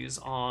change these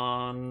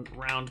on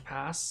round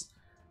pass.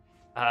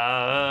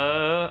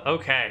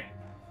 Okay.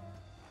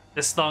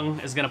 This thing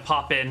is gonna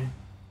pop in,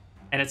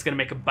 and it's gonna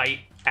make a bite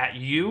at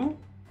you,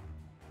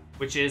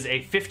 which is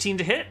a 15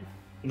 to hit.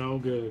 No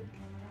good.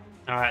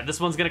 All right, this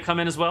one's gonna come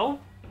in as well,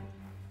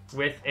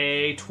 with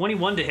a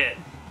 21 to hit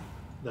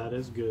That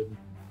is good.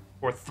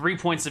 for 3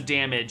 points of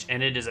damage,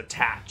 and it is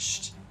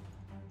attached.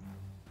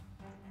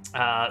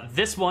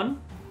 This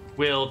one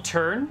will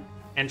turn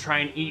and try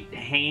and eat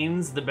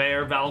Haynes the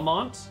Bear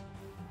Valmont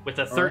with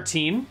a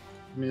 13.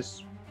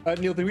 Miss.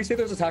 Neal, did we say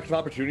there was attacks of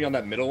opportunity on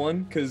that middle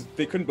one? Because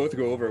they couldn't both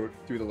go over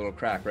through the little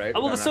crack, right?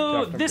 Well, Without so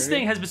an attack of this thing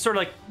opportunity? has been sort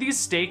of like these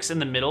stakes in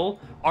the middle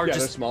are Yeah,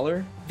 they're just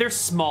smaller. they're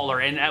smaller,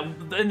 and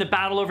in the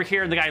battle over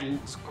here, and the guy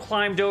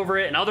climbed over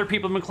it, and other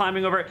people have been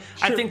climbing over it.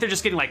 I Sure. think they're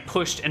just getting like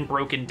pushed and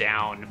broken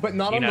down. But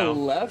not you on know? the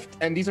left,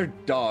 and these are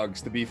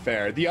dogs, to be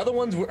fair. The other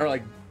ones are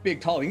like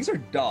big, tall. These are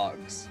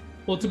dogs.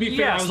 Well, to be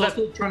fair, Yeah, I was so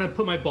also trying to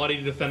put my body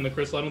to defend the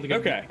crystal. I don't think I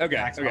Okay, can okay,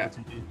 attack okay.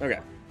 opportunity. Okay.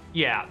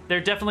 Yeah,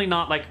 they're definitely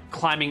not like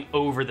climbing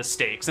over the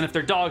stakes, and if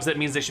they're dogs, that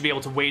means they should be able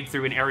to wade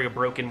through an area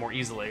broken more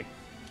easily.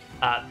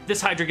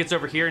 This Hydra gets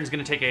over here and is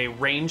going to take a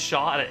range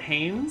shot at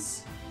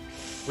Haynes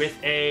with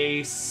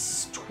a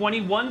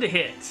 21 to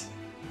hit.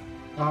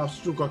 I've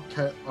still got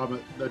cat armor.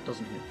 That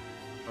doesn't hit.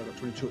 I've got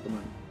 22 at the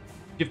moment.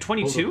 You have Oh,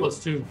 the 22.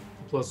 +2.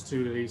 +2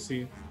 to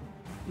AC.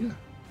 Yeah.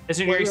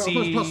 Isn't your Wait, I AC?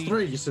 thought it was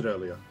 +3 you said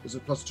earlier. Is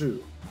it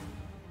 +2?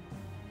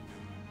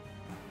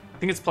 I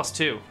think it's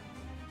 +2.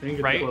 I think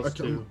it's Right? Okay,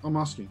 +2. I'm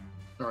asking.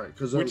 All right,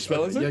 because Which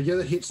spell is it? Yeah,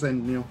 that hits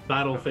then, Neil.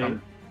 Battle fate.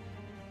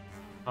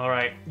 All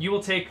right, you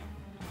will take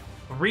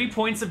 3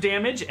 points of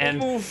damage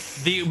and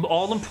the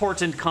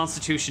all-important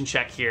Constitution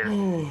check here.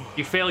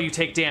 You fail, you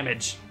take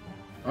damage.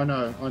 I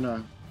know.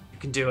 You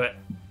can do it.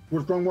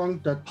 What's wrong one?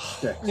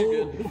 That's Dex.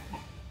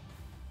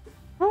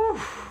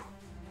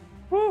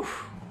 Whew.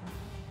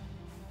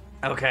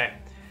 Okay,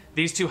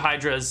 these two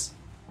Hydras,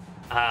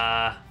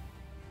 yeah,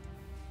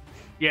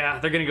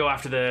 they're gonna go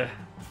after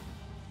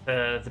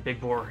the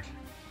big board.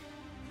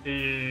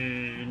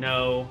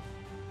 No,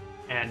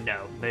 and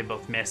no, they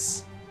both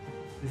miss.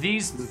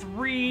 These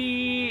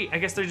three, I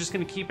guess they're just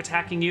gonna keep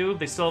attacking you.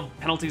 They still have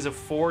penalties of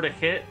 4 to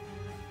hit.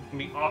 It's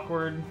gonna be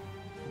awkward.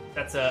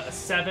 That's a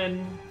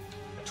 7,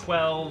 a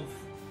 12,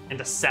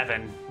 and a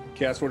 7.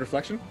 Chaos Word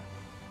Reflection.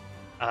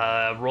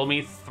 Roll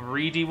me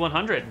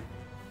 3d100.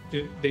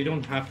 They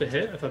don't have to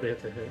hit? I thought they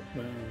had to hit.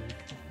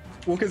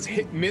 Well, because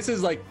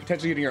misses like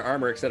potentially hitting your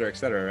armor,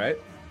 etc., right?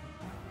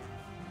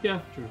 Yeah,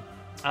 true.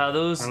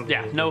 Those, I don't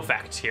yeah, think no they do.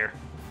 effect here.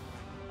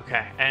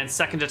 Okay, and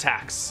second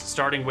attacks,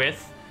 starting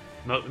with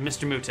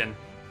Mr. Mutin.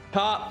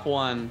 Top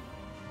one.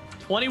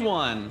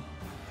 21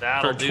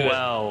 That'll for do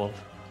 12.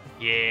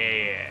 it.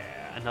 Yeah,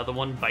 another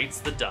one bites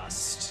the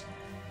dust.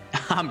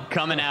 I'm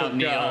coming out,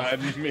 Neil. God.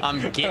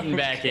 I'm getting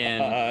back in.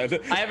 God.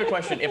 I have a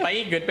question. If I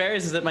eat good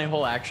berries, is it my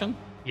whole action?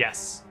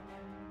 Yes.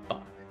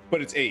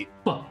 But it's 8.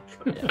 Fuck.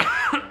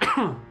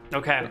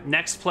 Okay,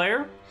 next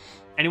player.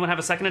 Anyone have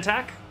a second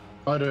attack?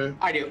 I do.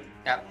 I do.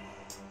 Yep.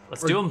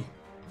 Let's do them.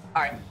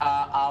 All right.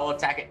 I'll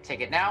attack it. Take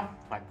it now.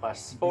 My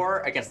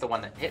 +4 against the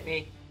one that hit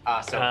me.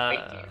 So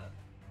 18.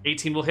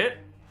 18 will hit.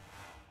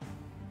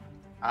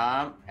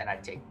 And I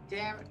take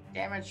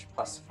damage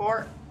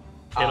 +4.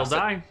 It'll so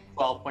die.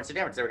 12 points of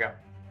damage. There we go.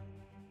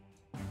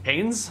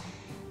 Haynes.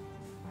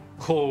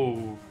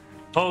 Oh.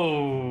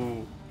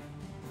 Oh.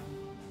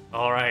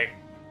 All right.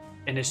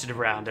 Initiative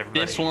round,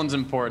 everybody. This one's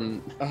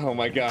important. Oh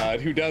my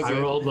God, who does I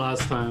it? rolled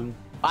last time.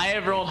 I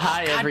have rolled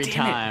high God every damn it.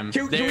 time.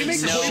 Can we There's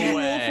make no Koibu roll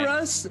way. for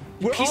us?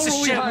 We're Piece all of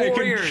rolling shit high.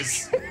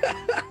 warriors.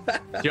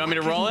 Do you want me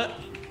to roll it?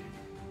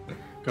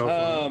 Go for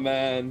Oh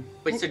man.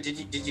 Wait. So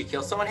did you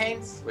kill someone,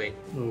 Haynes? Wait.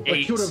 it. Ooh. I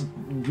 8. killed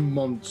a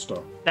monster.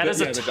 That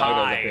is Yeah, a the dog goes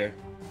up tie. here.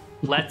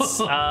 Let's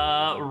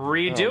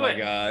redo Oh my it.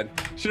 God.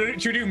 Should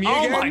we do me Oh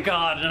again? my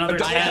God, another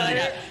I-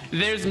 10.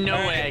 There's no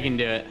way I can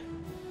do it.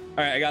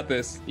 All right, I got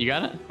this. You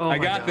got it? Oh I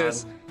my got God.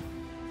 this.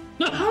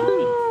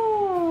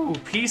 Ooh,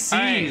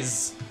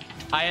 PCs.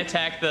 I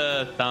attack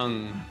the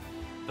thung.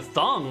 The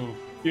thung.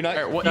 You're not.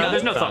 Or what- No, not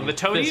there's no the thung. The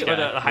toady This or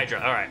guy. the Hydra?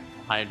 All right.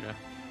 Hydra.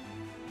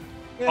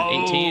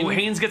 Oh, 18.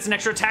 Haynes gets an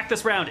extra attack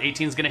this round.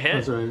 18's gonna hit.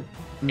 That's right.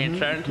 And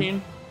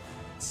 17.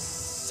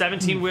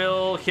 17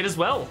 will hit as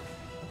well.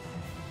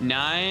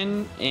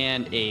 9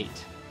 and 8.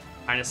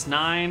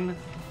 -9,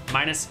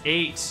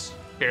 -8.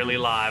 Barely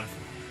alive.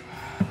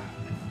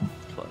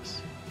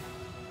 Close.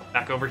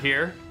 Back over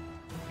here.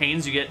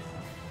 Haynes, you get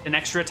an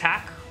extra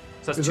attack.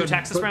 So that's 2 Is that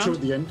attacks this put two round.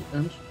 at the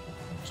end?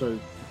 So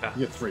Okay.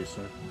 yeah, 3.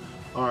 So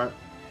all right.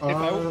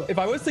 If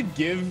I was to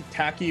give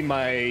Tacky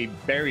my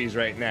berries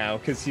right now,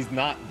 because he's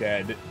not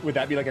dead, would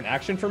that be like an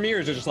action for me, or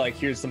is it just like,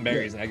 here's some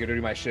berries and I go to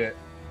do my shit?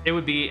 It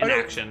would be an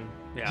action.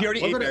 Yeah. He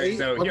already ate berries,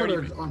 though.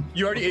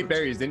 You already ate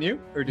berries, didn't you?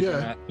 Or did you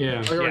not?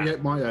 Yeah. I already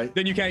ate my 8.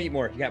 Then you can't eat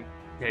more. You can't.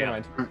 Yeah. Never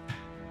mind. All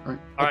All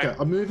right. right.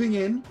 I'm moving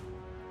in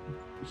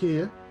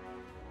here,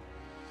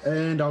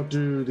 and I'll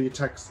do the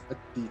attacks at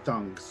the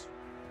thongs.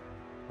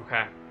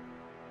 Okay.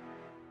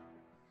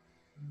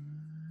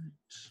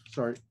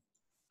 Sorry,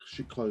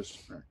 she closed.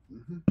 All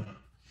right.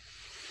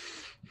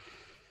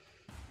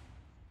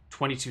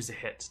 22's a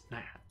hit.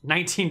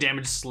 19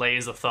 damage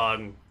slays a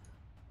thug.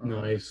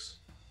 Nice.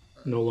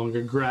 No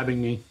longer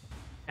grabbing me.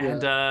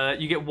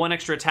 And you get 1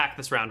 extra attack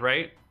this round,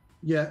 right?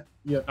 Yeah.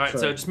 All right,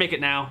 so just make it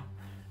now.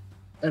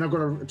 And I've got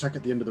to attack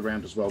at the end of the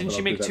round as well. Didn't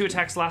you make 2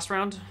 attacks last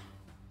round?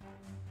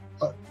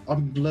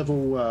 I'm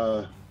level.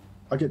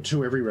 I get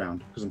 2 every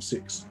round because I'm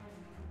 6.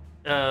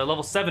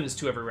 Level 7 is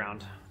 2 every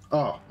round.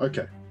 Oh,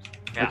 okay.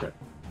 Yeah. Okay.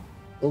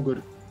 All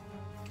good.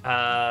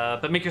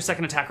 But make your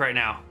second attack right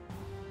now.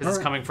 Because it's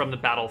Alright. coming from the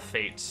battle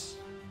fate.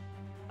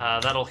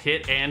 That'll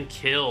hit and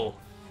kill.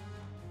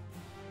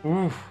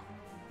 Ooh.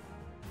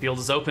 Field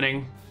is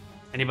opening.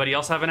 Anybody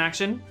else have an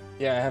action?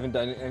 Yeah, I haven't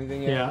done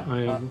anything yet. Yeah, I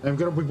am. I'm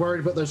going to be worried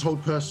about those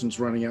hold persons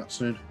running out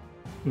soon.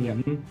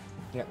 Mhm.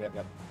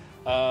 Yep.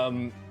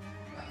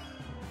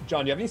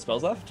 John, do you have any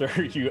spells left, or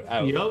are you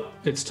out? Yep,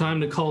 it's time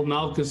to call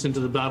Malchus into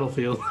the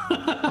battlefield.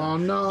 Oh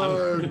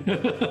no! Is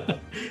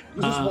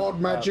this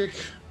wild magic?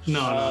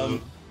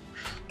 No.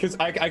 Because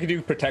I could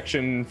do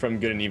protection from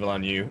good and evil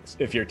on you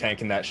if you're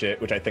tanking that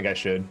shit, which I think I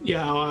should.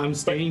 Yeah, I'm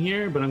staying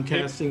here, but I'm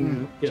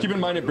casting. Yeah. Keep in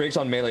mind it breaks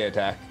on melee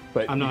attack,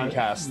 but I'm you not can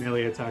cast.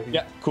 melee attacking.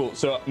 Yeah, cool.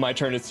 So my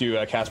turn is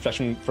to cast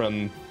protection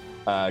from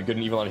good and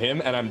evil on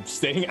him, and I'm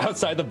staying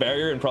outside the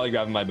barrier and probably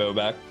grabbing my bow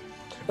back.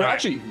 Or Alright.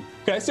 actually,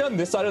 can I stay on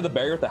this side of the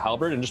barrier with the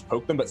halberd and just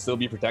poke them but still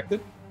be protected?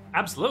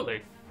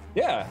 Absolutely.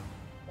 Yeah.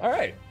 All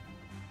right.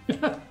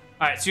 All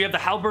right, so you have the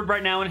halberd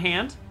right now in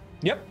hand.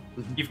 Yep.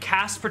 You've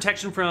cast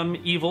protection from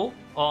evil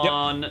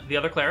on the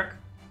other cleric.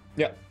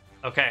 Yep.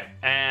 Okay,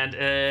 and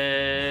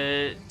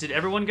did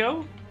everyone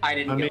go? I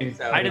didn't I go. mean,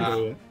 So, I didn't-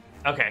 do it.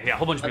 Okay, yeah, a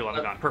whole bunch of people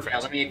haven't gone. Perfect.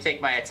 Yeah, let me take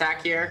my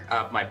attack here.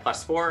 My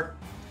 +4.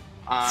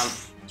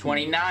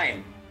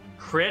 29.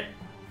 Crit.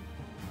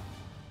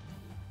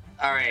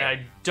 All right.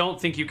 I don't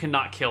think you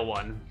cannot kill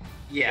one.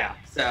 Yeah.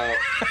 So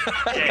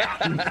Yeah.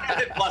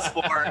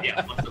 +4.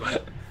 Yeah. +4.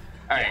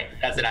 All right.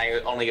 That's it. I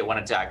only get 1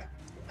 attack.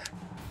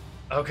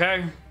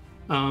 Okay.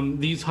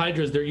 These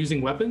hydras, they're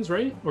using weapons,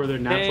 right? Or they're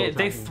natural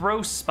They attacking?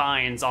 throw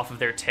spines off of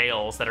their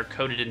tails that are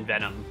coated in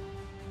venom.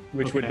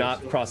 Which would Okay,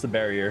 not so- cross the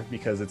barrier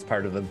because it's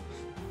part of them.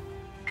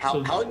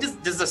 How So-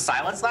 does the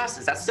silence last?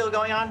 Is that still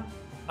going on?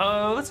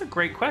 Oh, that's a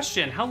great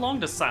question. How long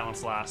does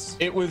silence last?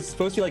 It was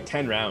supposed to be like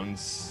 10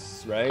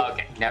 rounds, right?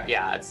 Okay. No,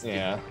 yeah. It's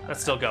Yeah.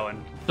 That's still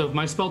going. So if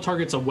my spell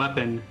targets a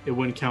weapon, it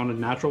wouldn't count as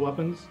natural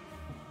weapons?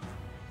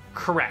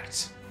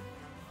 Correct.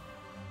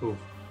 Ooh.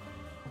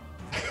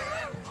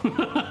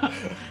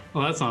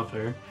 Well, that's not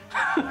fair.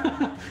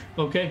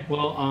 Okay,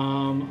 well,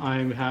 I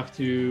have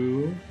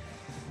to.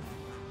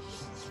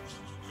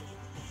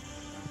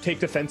 Take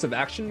defensive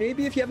action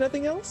maybe if you have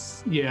nothing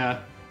else? Yeah.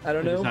 I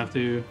don't I just know. have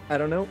to I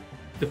don't know.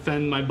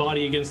 defend my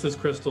body against this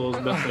crystal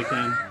as best I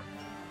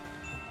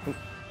can.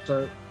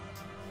 So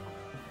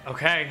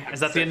Okay, is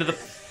that the end of the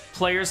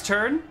player's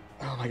turn?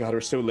 Oh my god, we're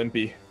so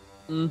limpy.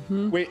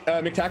 Wait,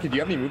 McTacky, do you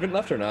have any movement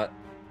left or not?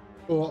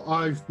 well,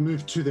 I've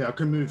moved to there. I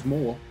can move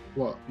more.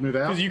 What? Move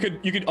out? Because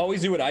you could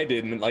always do what I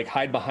did and like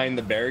hide behind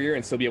the barrier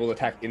and still be able to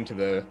attack into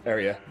the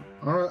area.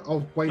 All right,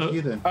 I'll wait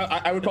here then.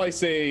 I would probably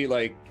say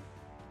like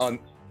on,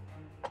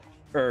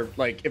 or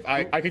like if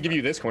I could give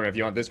you this corner if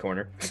you want this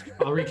corner.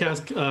 I'll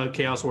recast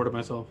Chaos Order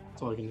myself.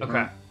 That's all I can do.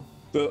 Okay.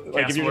 So like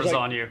Chaos if you're Ward's just,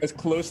 like, on you. as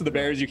close to the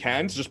barrier as you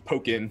can, to just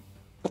poke in.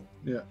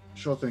 Yeah,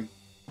 sure thing.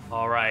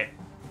 All right.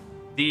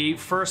 The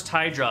first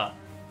Hydra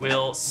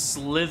will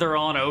slither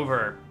on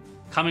over,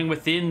 coming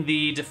within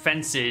the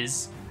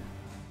defenses,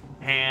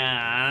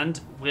 and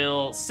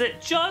will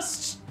sit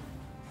just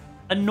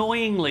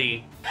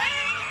annoyingly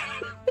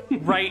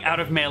right out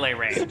of melee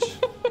range.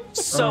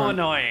 So Alright.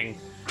 annoying.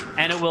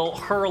 And it will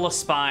hurl a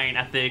spine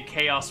at the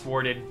Chaos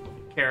Warded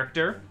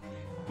character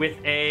with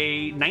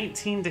a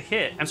 19 to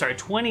hit. I'm sorry,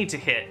 20 to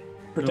hit.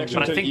 Protection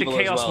But I to think the evil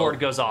as Chaos well. Ward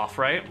goes off,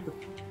 right?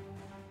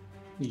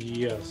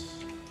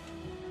 Yes.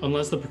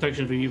 Unless the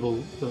protection from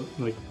evil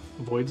like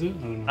avoids it. I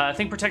don't know. I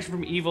think protection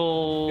from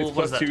evil. It's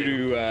what does plus that 2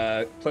 do?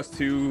 to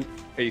 +2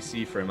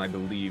 AC for him, I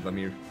believe. Let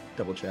me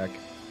double check.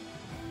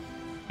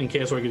 And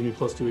Chaos Order gives me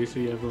 +2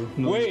 AC. I believe.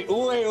 No. Wait.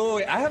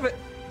 I have it.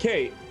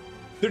 Okay,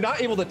 they're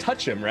not able to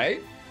touch him, right?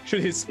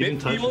 Should his You can spit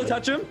be touch able to him.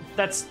 touch him?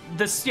 That's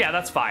this. Yeah,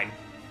 that's fine.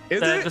 Is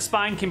the, it? the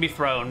spine can be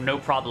thrown, no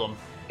problem.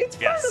 It's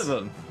Yes. part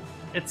of him.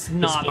 It's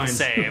not the spines.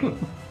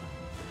 same.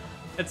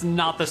 It's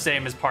not the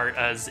same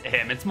as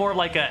him. It's more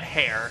like a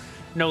hair,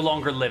 no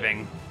longer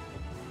living.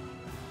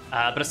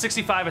 But a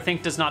 65, I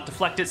think, does not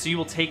deflect it, so you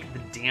will take the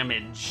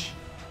damage.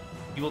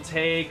 You will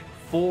take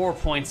 4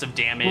 points of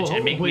damage Whoa,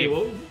 and make wait,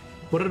 me.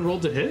 what did it roll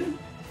to hit?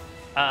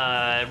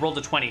 Rolled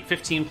a 20.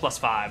 15 plus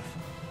 5.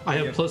 I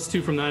have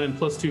 +2 from that and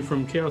 +2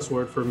 from Chaos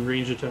Ward from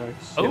range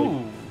attacks.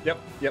 Oh.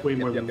 Yep. Way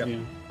more than yep. yeah.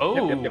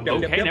 Oh. Yep.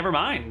 Okay. Never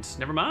mind.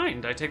 Never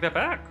mind. I take that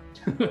back.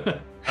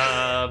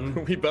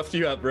 We buffed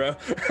you up, bro.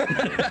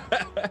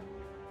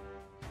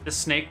 The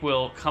snake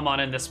will come on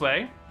in this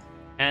way,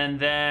 and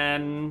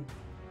then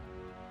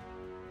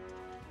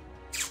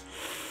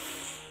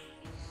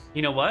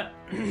you know what?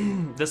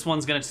 This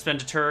one's gonna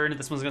spend a turn.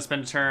 This one's gonna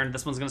spend a turn.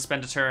 This one's gonna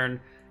spend a turn,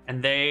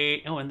 and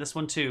and this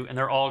one too, and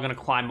they're all gonna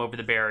climb over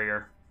the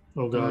barrier.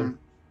 Oh god.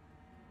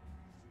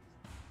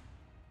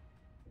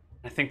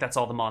 I think that's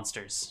all the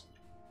monsters.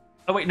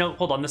 Oh wait, no,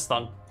 hold on, this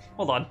thing.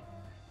 Hold on.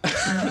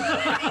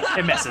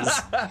 It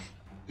misses.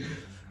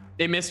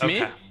 It missed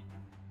me?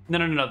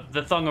 No.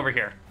 The thing over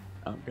here.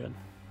 Oh, good.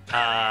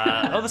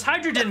 This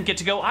Hydra didn't get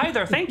to go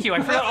either. Thank you.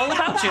 I forgot all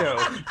about you.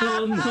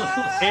 Oh no.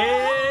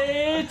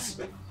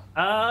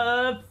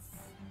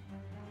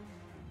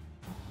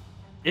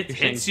 It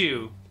hits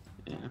you.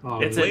 Yeah. Oh,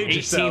 It's an Blade 18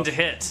 yourself. to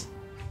hit.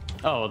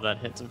 Oh, that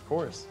hits, of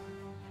course.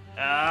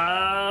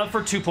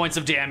 For 2 points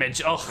of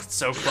damage. Oh, it's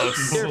so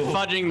close. You're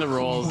fudging the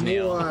rolls,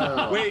 Neal.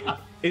 Wow. Wait.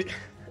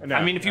 No,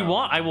 I mean, if you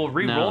want, I will No,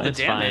 re-roll the it's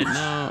damage. fine.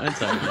 No,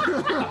 it's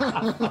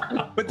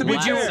alright. but to be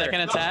Would fair,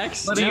 second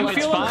attacks? Do you No, it's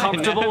feel fine.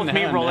 uncomfortable with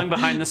me No. rolling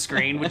behind the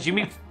screen? Would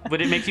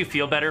it make you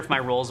feel better if my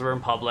rolls were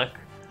in public?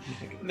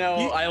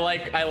 No, I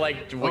liked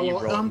what you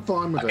rolled. I'm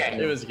fine with Okay.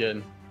 It was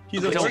good.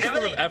 he's a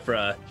orchestra of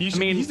Ephra. He's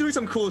doing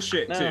some cool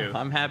shit No, too.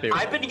 I'm happy with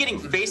I've been getting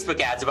Facebook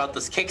ads about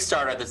this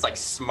Kickstarter that's like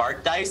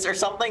smart dice or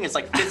something. It's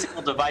like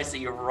physical device that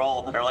you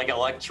roll that are like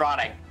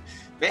electronic.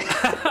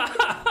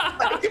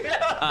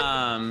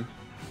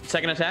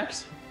 Second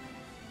attacks?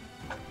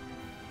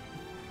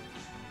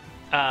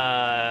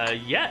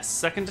 Yes,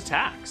 second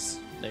attacks.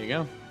 There you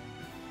go.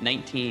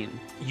 19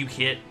 You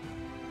hit.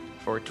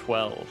 for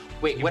 12.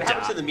 Wait, what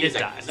happened to the It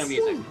music? dies. There's no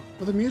music.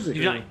 With the music.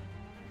 You don't.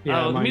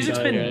 Yeah, The mine music's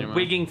died. been anymore.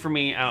 wigging for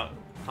me out.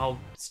 I'll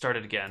start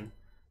it again.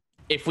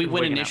 If we Been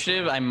win wigging out.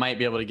 initiative, I might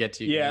be able to get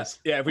to you Yeah, guys.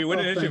 if we win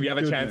Oh, initiative, we have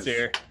a thank chance goodness.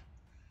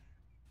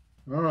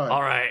 here. All right.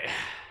 All right.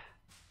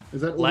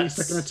 Is that all Let's-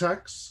 these second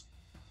attacks?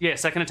 Yeah,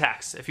 second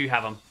attacks if you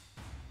have them.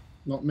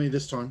 Not me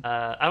this time.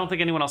 I don't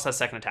think anyone else has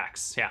second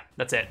attacks. Yeah,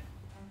 that's it.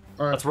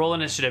 All right. Let's roll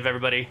initiative,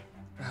 everybody.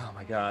 Oh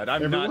my god,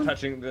 I'm Everyone? not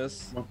touching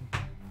this.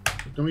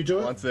 Can we do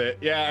it? Wants it.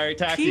 Yeah, all right,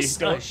 taxi. Piece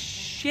Don't, of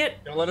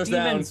shit. don't let us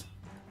Demons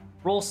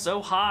roll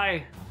so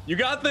high. You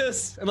got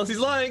this, unless he's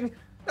lying.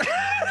 You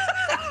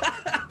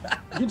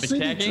can see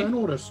the Attacking? turn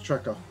orders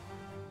tracker.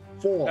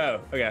 4. Oh,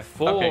 okay.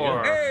 4. Okay,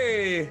 good.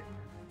 Hey!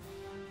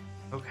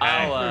 Okay.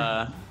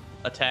 I'll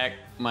attack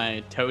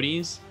my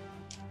toadies.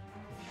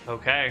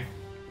 Okay.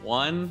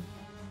 1.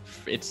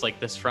 It's like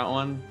this front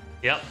one.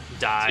 Yep.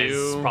 Dies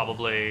 2.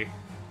 probably.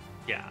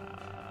 Yeah.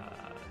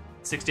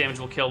 6 damage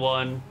will kill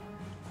one.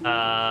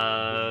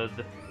 The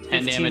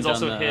 10 15's damage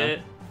also on the-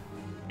 hit.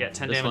 Yeah,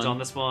 10 this damage one. on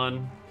this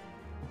one.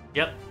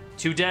 Yep.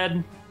 2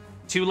 dead.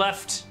 2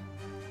 left.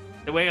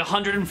 They weigh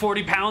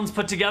 140 pounds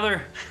put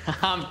together.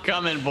 I'm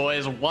coming,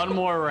 boys. One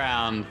more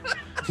round.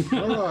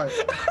 All right.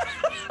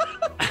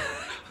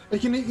 You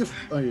can eat your.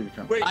 Oh, you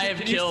can't. Wait, I have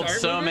can you killed start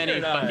so moving many or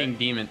not? fucking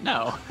demons.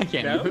 No, I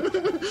can't. No? do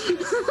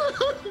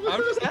it. I'm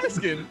just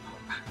asking.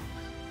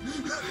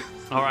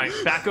 All right,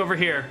 back over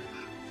here.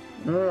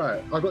 All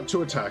right. I got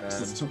 2 attacks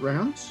Man. this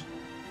round.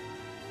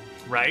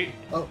 Right?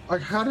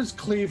 How does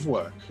cleave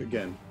work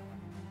again?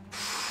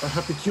 I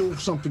have to kill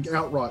something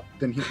outright,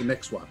 then hit the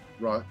next one,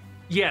 right?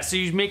 Yeah, so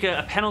you make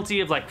a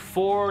penalty of like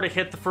 4 to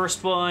hit the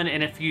first one,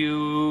 and if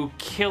you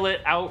kill it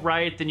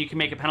outright, then you can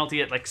make a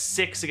penalty at like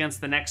 6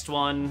 against the next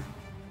one.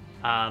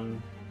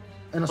 And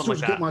I Something still like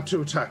get that. my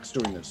 2 attacks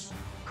doing this.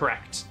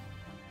 Correct.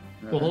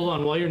 Well, hold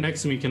on. While you're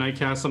next to me, can I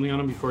cast something on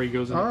him before he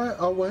goes in? All right,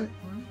 I'll wait.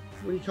 All right.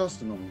 What are you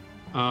casting on me?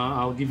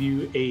 I'll give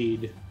you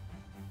aid.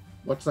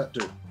 What's that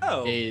do?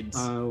 Oh. AIDS.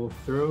 I'll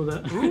throw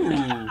that.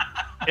 Ooh.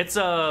 It's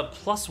a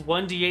plus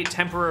 1d8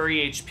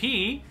 temporary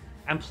HP,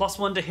 and plus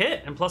 1 to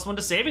hit, and plus 1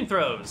 to saving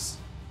throws.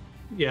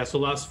 Yeah, so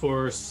lasts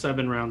for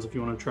 7 rounds if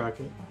you want to track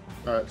it.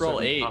 All right, Roll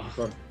 7. 8.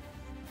 Go.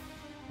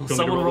 me to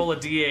Someone roll? roll a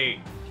d8.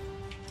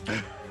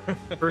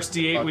 First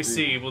d8 we Fuck you.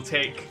 see, we'll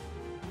take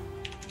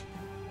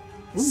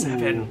Ooh.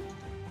 7.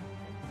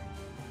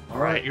 All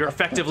right, you're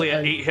effectively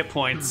at 8 hit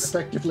points.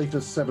 Effectively for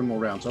 7 more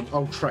rounds.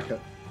 I'll track it.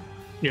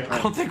 I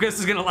Yeah. don't think this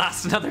is gonna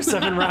last another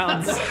 7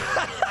 rounds.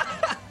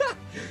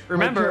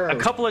 Remember, Okay. a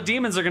couple of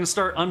demons are gonna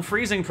start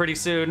unfreezing pretty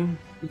soon.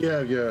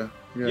 Yeah.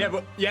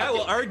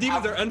 Well, our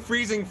demons are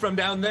unfreezing from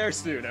down there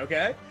soon,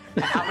 okay?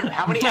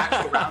 How many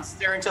actual rounds is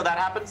there until that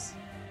happens?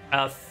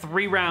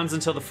 3 rounds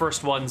until the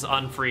first one's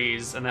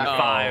unfreeze, and then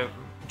Oh.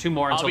 2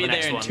 more I'll until be the there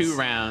next in one's. 2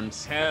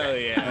 rounds. Hell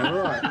yeah. All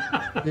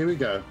right. Here we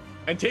go.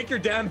 And take your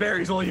damn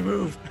berries while you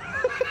move.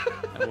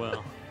 I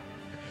will.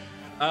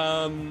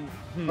 All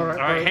right. All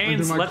right,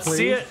 Haynes, I'll do my let's see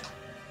cleave. it.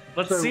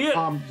 Let's So, see it.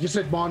 You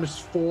said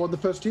 -4 on the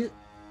first hit?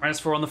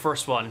 -4 on the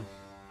first one.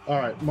 All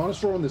right,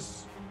 -4 on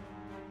this.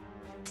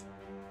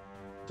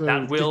 So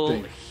That will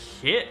 15.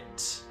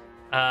 hit.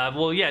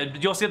 Well, yeah,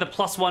 you'll see the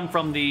 +1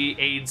 from the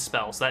aid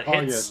spell, so that Oh,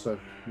 yeah, hits. so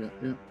Yeah.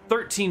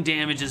 13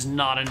 damage is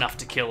not enough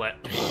to kill it,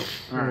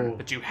 All right.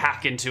 but you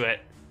hack into it.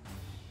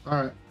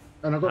 All right.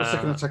 And I've got a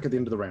second attack at the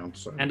end of the round.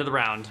 So. End of the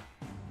round.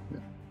 Yeah.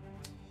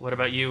 What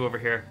about you over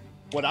here?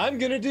 What I'm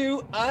gonna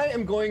do, I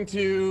am going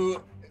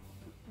to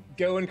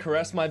go and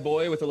caress my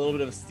boy with a little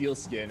bit of a steel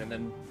skin, and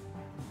then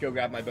go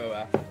grab my bow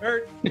after.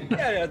 Or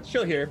yeah,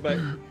 chill here, but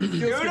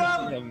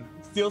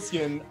steel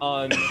skin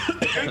on.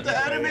 Shoot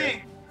the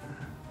enemy!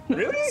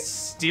 Really?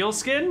 Steel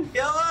skin?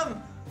 Kill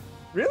him!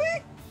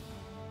 Really?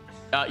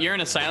 You're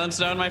in a silent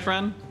zone, my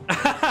friend.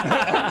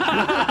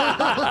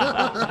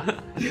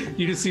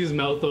 You just see his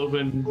mouth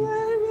open.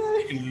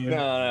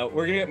 No,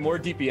 we're gonna get more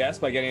DPS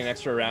by getting an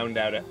extra round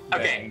out of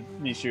Okay.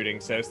 me shooting.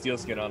 So steel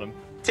skin on him.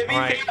 To be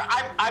Alright. fair,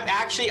 I'm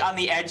actually on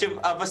the edge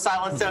of a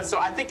silent zone, so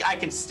I think I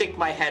can stick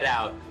my head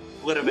out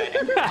a little bit.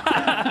 You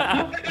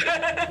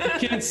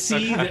can't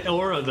see the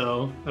aura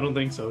though. I don't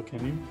think so.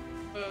 Can you?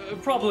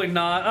 Probably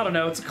not. I don't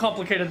know. It's a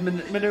complicated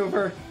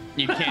maneuver.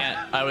 You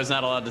can't. I was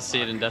not allowed to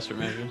see it in Desperate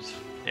Measures.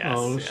 Yes,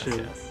 Oh, yes, shoot.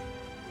 yes.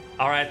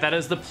 All right, that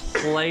is the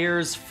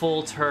player's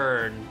full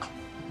turn.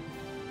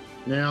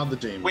 Now the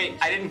demon. Wait,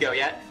 I didn't go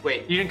yet.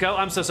 Wait. You didn't go?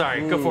 I'm so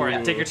sorry. Go for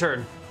it. Take your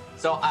turn.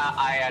 So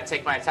I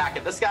take my attack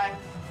at this guy.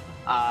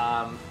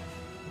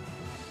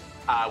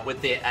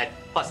 With the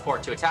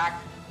 +4 to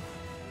attack.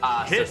 So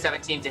Hit.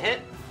 17 to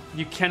hit.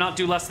 You cannot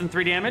do less than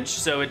 3 damage,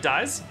 so it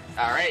dies.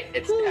 All right,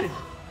 it's dead.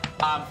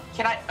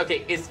 Can I?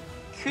 Okay, is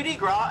coup de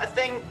grace a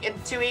thing in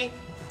 2E?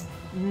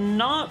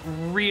 Not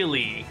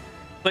really,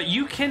 but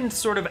you can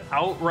sort of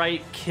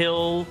outright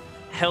kill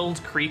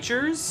held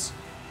creatures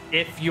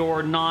if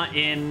you're not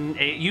in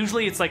a.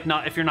 Usually, it's like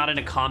not if you're not in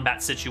a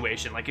combat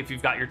situation. Like if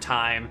you've got your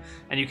time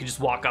and you can just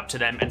walk up to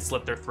them and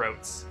slit their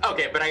throats.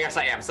 Okay, but I guess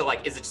I am. So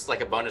like, is it just like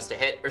a bonus to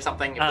hit or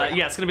something?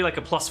 Yeah, it's gonna be like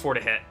a +4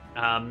 to hit.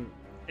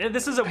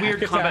 This is a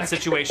weird combat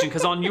situation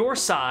because on your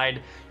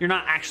side, you're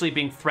not actually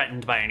being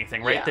threatened by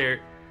anything, right? Yeah.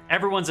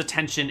 Everyone's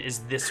attention is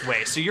this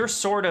way, so you're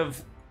sort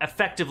of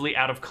effectively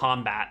out of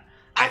combat.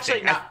 I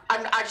Actually, think. no.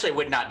 I actually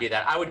would not do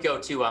that. I would go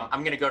to.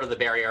 I'm gonna go to the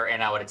barrier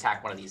and I would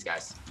attack one of these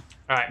guys.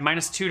 All right,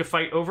 -2 to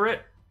fight over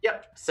it.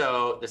 Yep.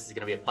 So this is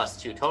gonna be a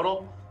 +2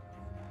 total.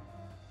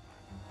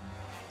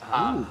 Is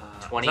that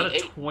a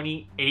 28.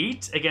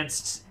 28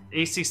 against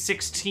AC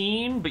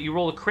 16? But you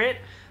roll a crit,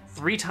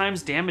 3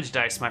 times damage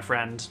dice, my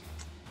friend.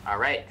 All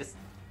right, this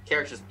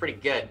character's pretty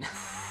good.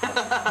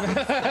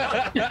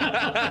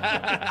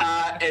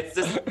 It's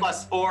this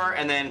 +4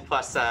 and then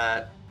plus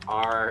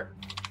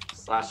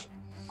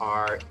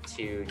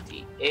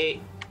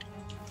R/R2d8.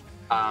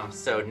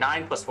 So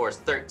 9 + 4 is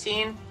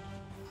 13,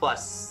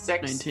 plus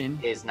 6 19.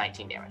 is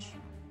 19 damage.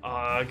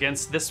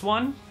 Against this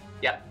one,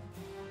 Yep.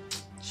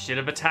 should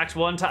have attacked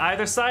one to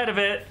either side of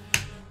it.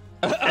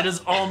 It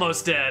is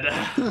almost dead.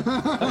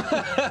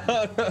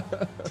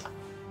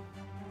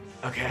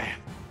 Okay.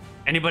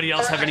 Anybody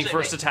else Or have any actually,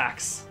 first wait.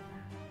 attacks?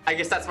 I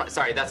guess that's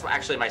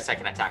actually my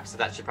second attack, so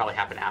that should probably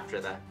happen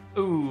after the.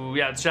 Ooh,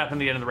 yeah, it should happen at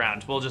the end of the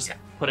round. We'll just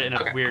put it in a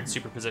Okay. weird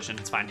superposition.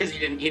 It's fine. Because he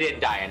didn't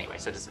die anyway,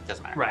 so it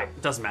doesn't matter.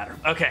 Right, doesn't matter.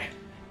 Okay.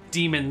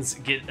 Demons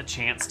get a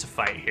chance to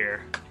fight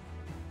here.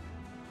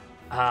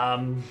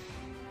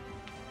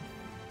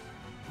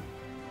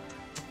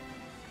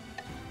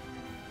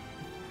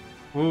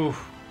 Ooh.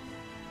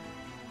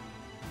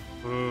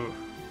 Ooh.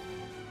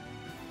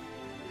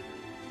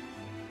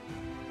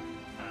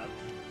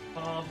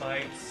 Paw,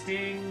 bite,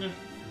 sting.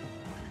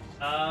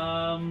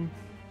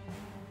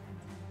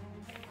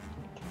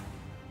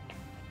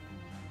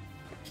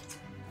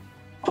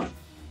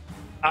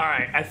 All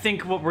right, I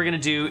think what we're gonna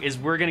do is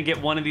we're gonna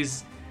get one of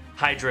these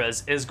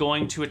hydras is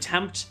going to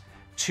attempt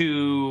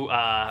to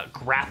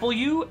grapple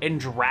you and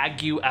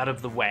drag you out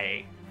of the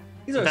way.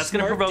 These are That's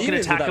gonna smart provoke an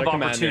demons attack without of a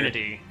commander.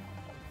 opportunity.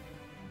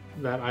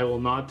 That I will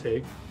not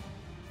take.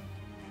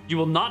 You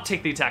will not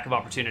take the attack of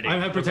opportunity. I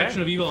have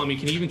protection of evil on me.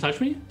 Can you even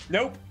touch me?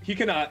 Nope, he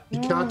cannot.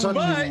 You can't touch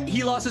But him.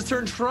 he lost his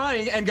turn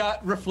trying and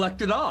got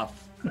reflected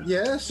off.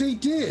 Yes, he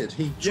did.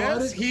 He tried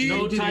Yes, it. he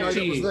didn't know did.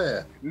 it was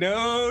there.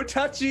 No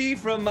touchy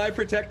from my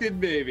protected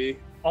baby.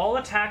 All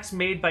attacks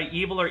made by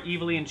evil or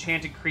evilly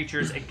enchanted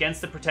creatures against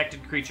the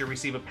protected creature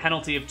receive a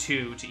penalty of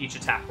 2 to each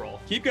attack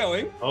roll. Keep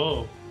going.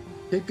 Oh.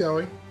 Keep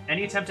going.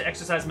 Any attempt to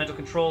exercise mental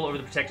control over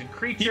the protected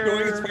creature. Keep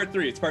going. It's part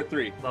 3. It's part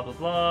 3. Blah, blah,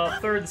 blah.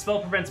 Third, the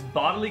spell prevents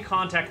bodily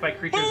contact by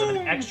creatures of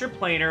an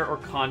extraplanar or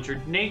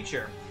conjured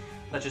nature,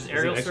 such as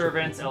aerial extra-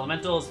 servants,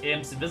 elementals,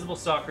 imps, invisible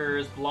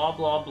stalkers, blah,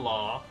 blah,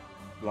 blah.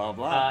 Blah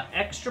blah.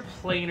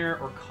 Extraplanar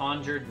or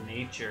conjured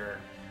nature.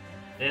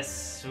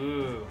 This,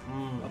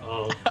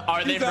 Oh.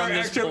 Are they These are from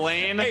this extra-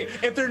 plane? Hey,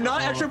 if they're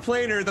not extra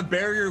planar, the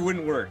barrier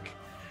wouldn't work.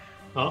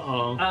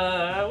 Uh-oh.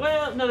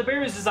 Well, no, the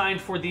barrier is designed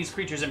for these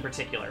creatures in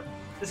particular.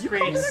 This extra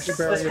barrier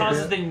this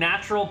causes here. the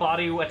natural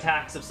body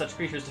attacks of such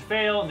creatures to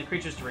fail, and the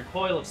creatures to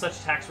recoil if such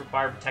attacks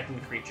require protecting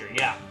the creature.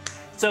 Yeah.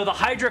 So the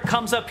Hydra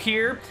comes up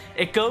here,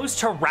 it goes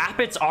to wrap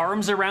its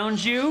arms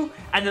around you,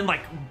 and then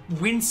like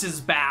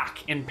winces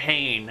back in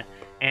pain,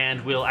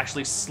 and will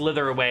actually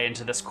slither away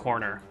into this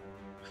corner.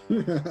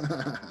 Yeah.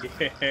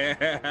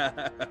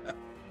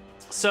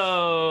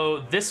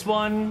 So this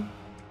one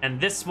and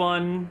this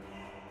one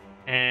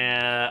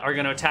are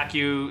going to attack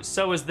you.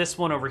 So is this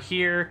one over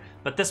here,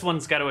 but this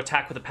one's got to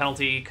attack with a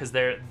penalty because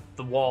the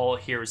wall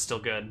here is still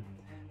good.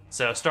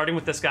 So starting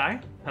with this guy,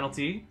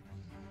 penalty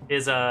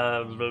is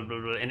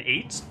an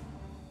 8.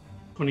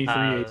 23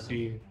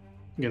 AC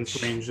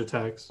against ranged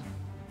attacks.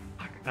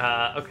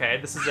 Okay,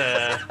 this is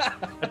a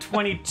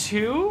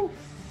 22.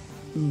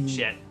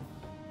 Shit.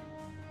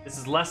 This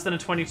is less than a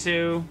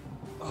 22.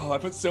 Oh, I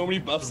put so many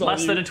buffs on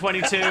Less you. than a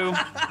 22.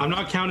 I'm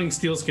not counting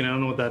steel skin. I don't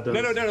know what that does.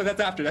 No,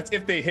 that's after. That's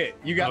if they hit.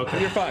 You got.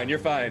 Okay. You're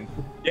fine.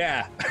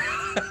 Yeah.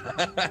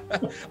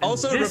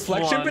 Also, This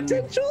reflection one-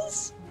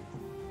 potentials.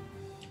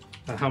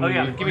 How Oh many?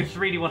 yeah, give me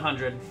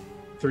 3d100.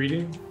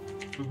 3D?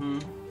 Mm-hmm.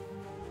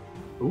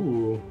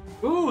 Ooh.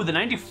 Ooh, the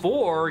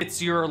 94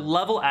 gets your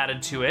level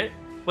added to it.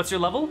 What's your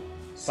level?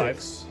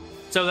 6.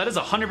 So that is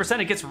 100%.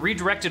 It gets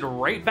redirected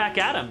right back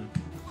at him.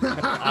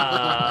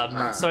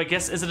 So I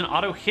guess, is it an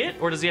auto hit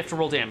or does he have to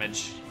roll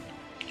damage?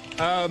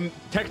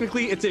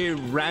 Technically, it's a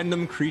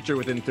random creature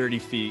within 30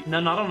 feet. No,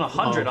 not on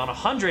 100. Oh. On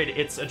 100,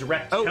 it's a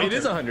direct Oh, counter. it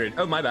is 100.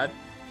 Oh, my bad.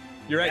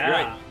 You're right. You're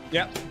right.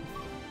 Yep.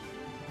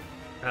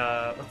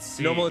 Let's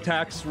see. Normal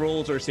attacks,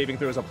 rolls, or saving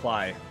throws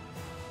apply.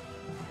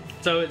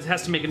 So it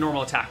has to make a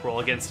normal attack roll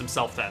against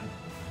himself then.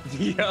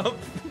 Yep.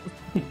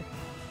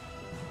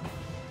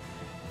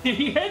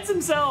 He hits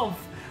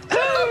himself!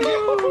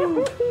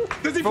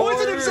 Does he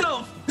poison For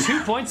himself?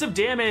 2 points of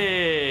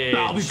damage!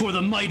 Bow before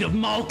the might of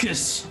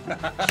Malchus. They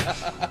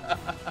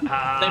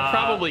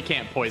probably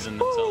can't poison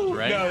themselves,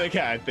 right? No, they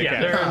can't. They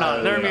Yeah,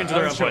 can't. they're immune to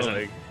their I own was poison.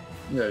 trolling.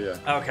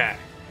 Yeah. Okay.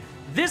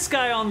 This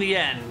guy on the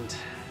end.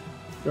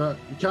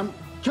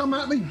 Come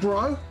at me,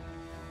 bro.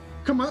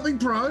 Come at me,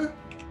 bro.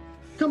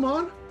 Come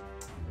on.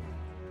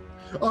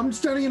 I'm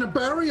standing in a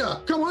barrier.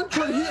 Come on,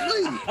 try to hit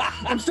me.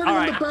 I'm standing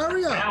All in right. the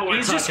barrier.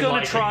 He's just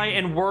going to try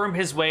and worm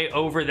his way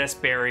over this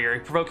barrier,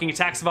 provoking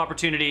attacks of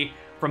opportunity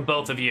from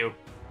both of you.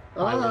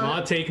 I will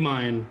not take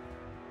mine.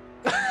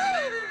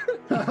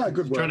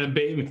 Good work. Trying to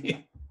bait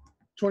me.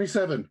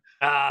 27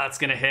 That's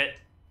going to hit.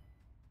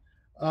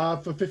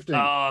 for 15.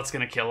 Oh, it's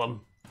going to kill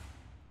him.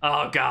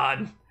 Oh,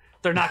 God.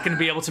 They're not going to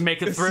be able to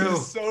make it This through.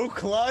 is so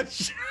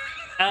clutch.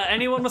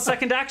 Anyone with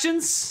second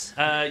actions?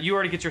 You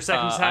already get your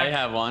second attack. I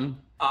have one.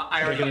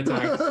 I already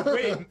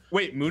Attack.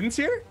 Wait, Mooden's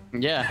here?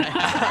 Yeah.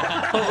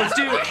 Well, let's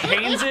do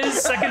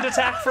Haynes's second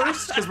attack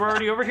first, because we're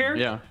already over here.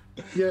 Yeah.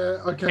 Yeah,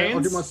 okay. I'll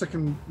do Hands? my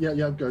second.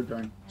 Yeah,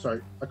 going.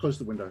 Sorry, I closed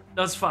the window.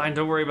 That's fine.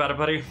 Don't worry about it,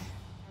 buddy.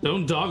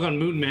 Don't dog on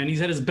Moon, man. He's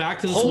had his back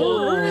to the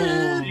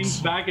Hold. He's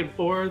back and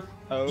forth.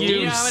 Oh, Do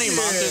you know how many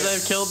monsters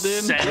I've killed,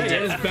 dude? Send He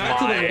it is back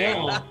to the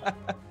flying. wall.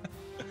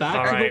 Back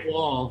All to right. the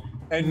wall.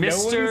 And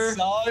Mr. no one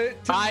saw it.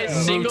 I know.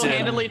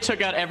 single-handedly took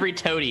out every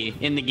toady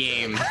in the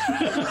game.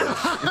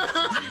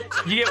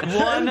 You get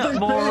one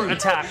more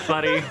attack,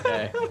 buddy.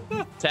 Okay.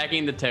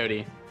 Attacking the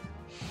toady.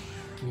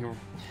 You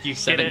hit it.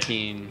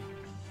 17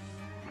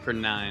 for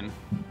 9.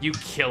 You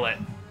kill it.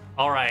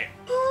 All right.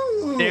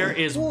 Ooh, There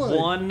is boy.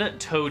 one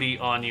toady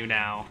on you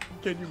now.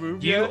 Can you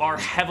move You yet? are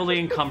heavily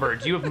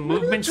encumbered. You have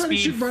movement Trying to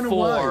speed shoot run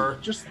 4. away.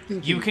 Just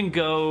thinking. You can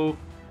go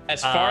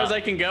As far as I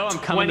can go, I'm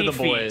coming 20 to the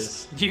feet.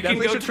 boys. You can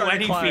Definitely go should try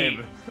to 20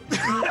 feet.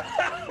 climb.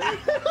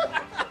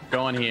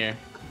 Going here.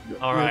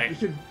 All Yeah, right. You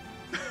could,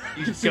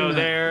 You see go that.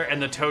 there,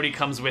 and the toady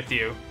comes with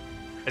you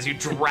as you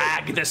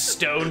drag the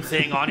stone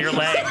thing on your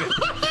leg.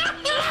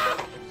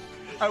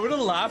 I would have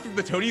laughed if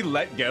the toady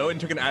let go and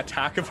took an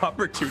attack of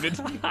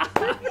opportunity.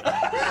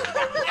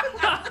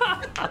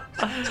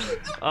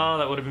 Oh,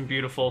 that would have been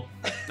beautiful.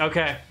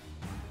 Okay.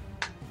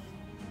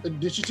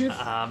 Initiative.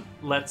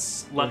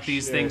 Let's let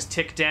these shit. things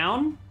tick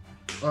down.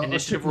 I'll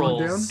Initiative tick mine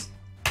rolls.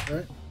 down.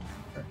 Right.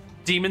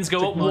 Demons go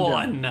at Tick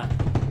mine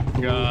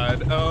 1.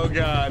 God, oh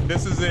God,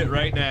 this is it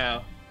right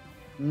now.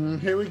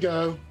 Here we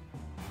go.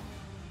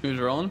 Who's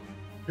rolling?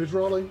 Who's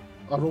rolling?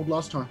 I rolled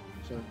last time,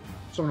 so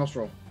someone else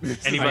roll.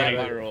 Anybody?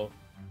 I roll.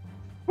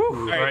 All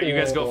right, you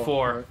guys go All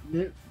 4. right,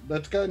 yeah,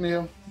 let's go,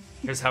 Neil.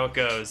 Here's how it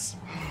goes.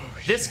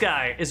 This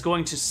guy is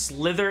going to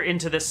slither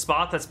into this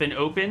spot that's been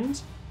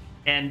opened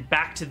and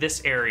back to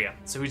this area.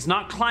 So he's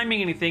not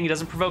climbing anything. He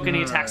doesn't provoke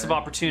any attacks of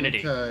Alright, opportunity.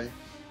 Okay.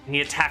 And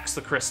he attacks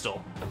the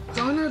crystal.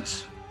 Darn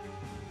it.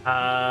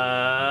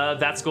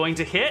 That's going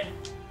to hit.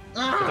 The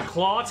Ah,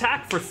 claw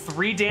attack for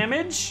 3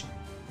 damage.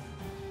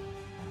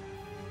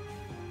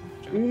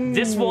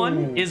 This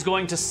one is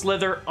going to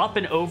slither up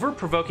and over,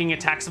 provoking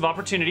attacks of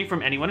opportunity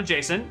from anyone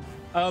adjacent.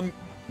 Nope,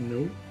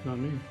 not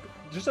me.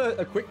 Just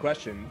a quick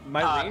question.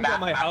 My range map, on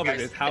my map, halberd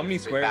guys. is how many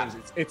squares?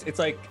 It's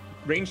like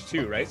range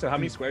 2, right? So how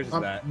many squares is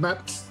that?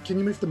 map. Can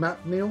you move the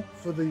map, Neil,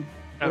 for the?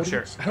 Oh, sure.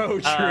 audience? Oh,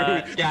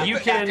 true. Yeah, You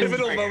but can- they're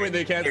Pivotal triggered. moment,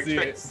 they can't They're see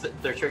triggered- it.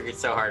 They're triggered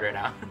so hard right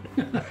now.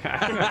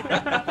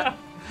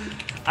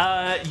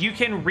 You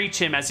can reach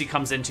him as he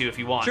comes into if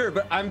you want. Sure,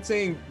 but I'm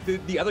saying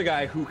the other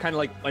guy who kind of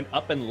like went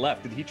up and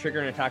left, did he trigger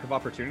an attack of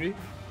opportunity?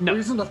 No. Well,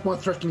 isn't that my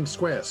threatening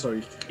square?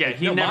 So Yeah,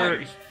 he No,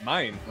 never.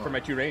 Mine for my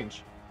 2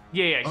 range.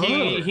 Yeah. Oh.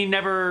 He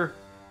never.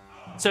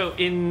 So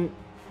He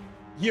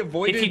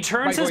avoided. if he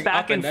turns by his going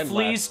back up and then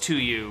flees to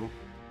you,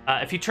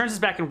 if he turns his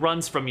back and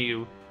runs from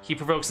you, he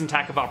provokes an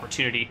attack of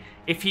opportunity.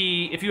 If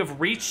you have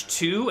reach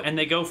 2 and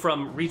they go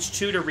from reach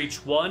 2 to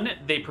reach 1,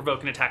 they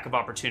provoke an attack of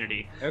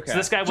opportunity. Okay. So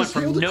this guy Just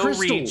went heal from the no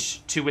crystal.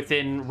 reach to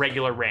within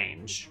regular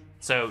range.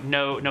 So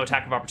no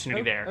attack of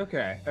opportunity there.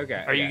 Okay.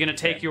 Are you gonna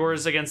take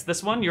yours against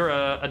this one? You're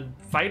a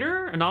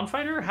fighter, a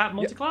non-fighter,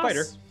 multi-class?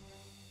 Fighter.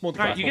 All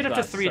right, you get up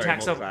to 3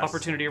 attacks of multi-class.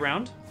 opportunity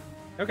around.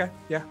 Okay.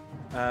 Yeah.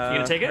 You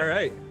gonna take it? All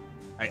right.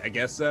 I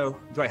guess so.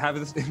 Do I have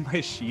this in my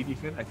sheet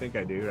even? I think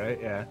I do, right?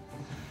 Yeah.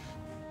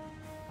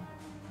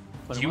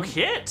 You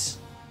hit.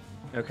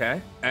 Okay.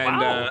 And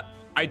Wow.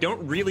 I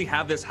don't really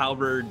have this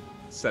halberd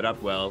set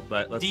up well,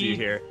 but let's see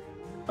here.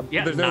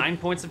 Yeah, There's no- 9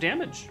 points of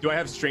damage. Do I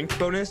have strength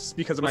bonus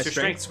because of What's my your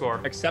strength score?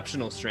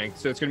 Exceptional strength.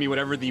 So it's gonna be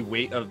whatever the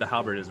weight of the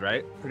halberd is,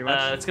 right? Pretty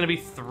much. It's gonna be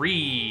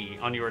 3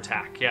 on your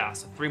attack. Yeah,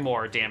 so 3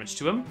 more damage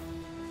to him.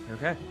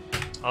 Okay.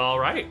 All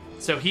right.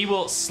 So he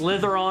will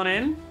slither on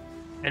in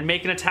and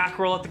make an attack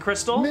roll at the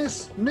crystal.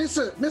 Miss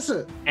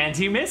it. And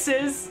he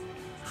misses.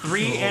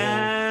 3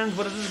 and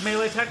what is his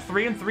melee attack?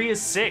 3 and 3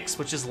 is 6,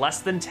 which is less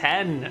than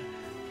 10.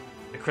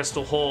 The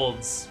crystal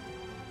holds.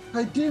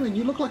 Hey, Demon,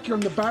 you look like you're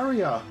on the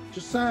barrier.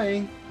 Just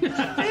saying.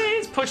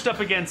 He's pushed up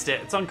against it.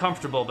 It's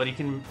uncomfortable, but he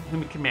can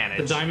The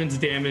manage. diamond's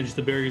damaged.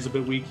 The barrier's a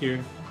bit weak here.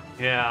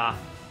 Yeah.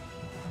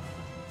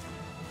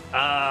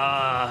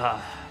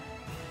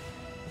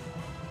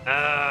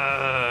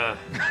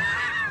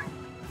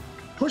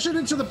 Push it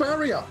into the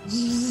barrier.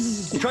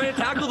 Try to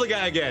tackle the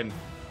guy again.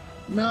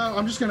 No,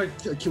 I'm just gonna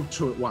kill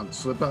 2 at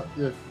once. But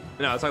No,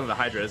 I was talking about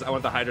the hydras. I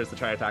want the hydras to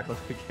try to tackle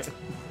him again.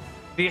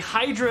 The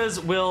hydras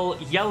will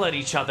yell at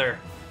each other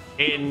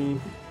in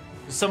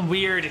some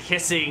weird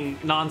hissing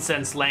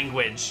nonsense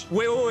language.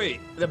 Wait.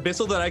 The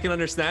abyssal that I can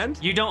understand?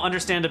 You don't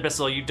understand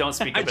Abyssal. You don't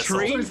speak I Abyssal.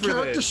 trained for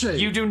character this. sheet.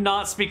 You do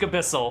not speak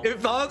Abyssal.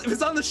 If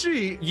it's on the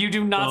sheet. You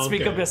do not Oh,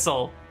 speak okay.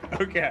 Abyssal.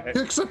 Okay.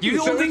 Except You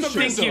you only it's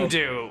think Abyssal. you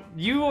do.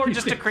 You are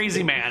just a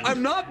crazy man.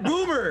 I'm not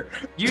Boomer.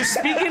 You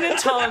speaking in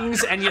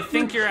tongues and you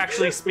think you're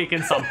actually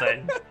speaking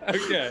something.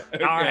 Okay.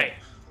 All right.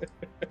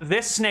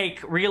 This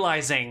snake,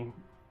 realizing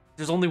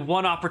there's only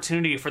one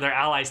opportunity for their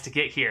allies to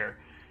get here,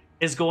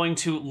 is going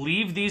to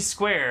leave these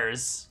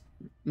squares,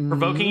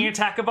 provoking an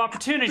attack of You're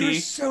opportunity.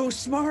 so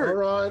smart. All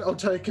right, I'll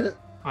take it.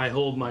 I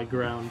hold my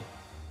ground.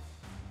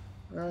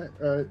 Right.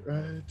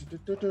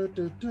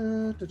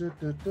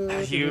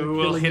 You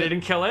will hit it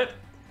and kill it,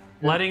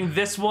 letting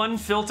this one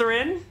filter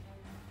in,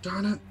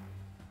 Darn it.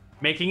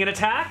 making an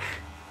attack,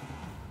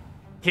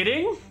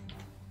 hitting,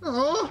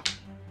 Oh,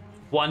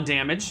 1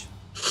 damage.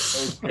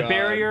 The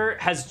barrier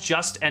has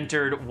just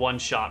entered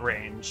 1-shot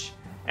range.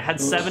 It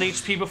had 7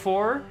 HP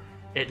before.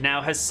 It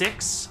now has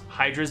 6.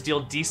 Hydras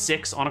deal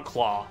D6 on a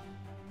claw.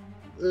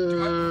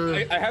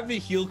 I have the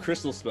heal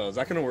crystal spell. Is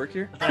that gonna work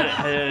here?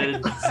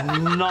 It's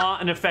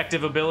not an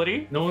effective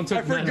ability. No one took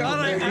I forgot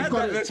I We've had got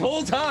that it. this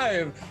whole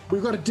time.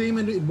 we've got a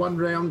demon in 1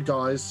 round,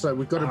 guys. So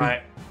we've got to All be.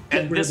 right.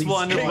 get And rid of this these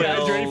one guys. You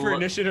guys ready for will...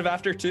 initiative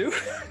after 2?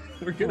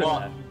 We're good at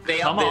Well, that.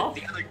 Come off.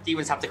 the other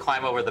demons have to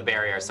climb over the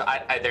barrier, so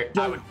I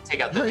would take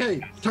out the.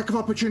 Hey, attack of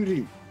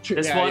opportunity.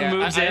 This one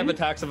moves I in. have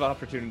attacks of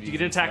opportunity. You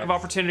get an attack of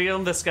opportunity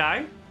on this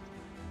guy.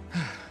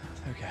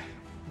 Okay.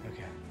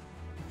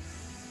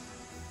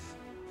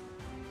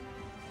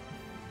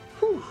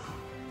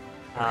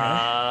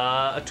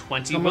 A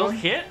 20 Come will on.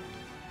 hit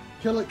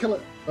Kill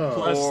it. Oh.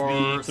 Plus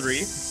for the 3.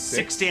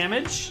 6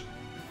 damage.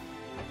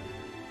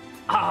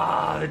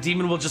 The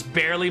demon will just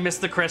barely miss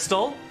the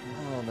crystal.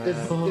 Oh, man.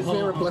 Is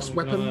there a blessed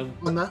weapon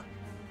on that?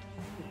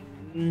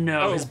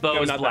 No, Oh, his bow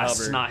no, is not the blessed,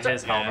 halberd. not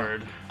his Yeah.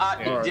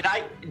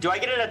 halberd. Do I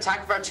get an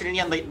attack of opportunity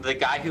on the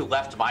guy who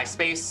left my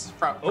space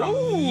from?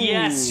 Ooh.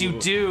 Yes, you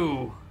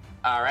do.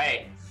 All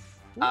right.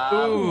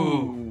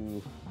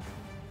 Ooh.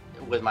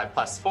 With my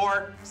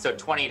 +4, so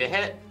 20 to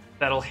hit.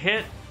 That'll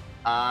hit.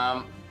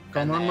 And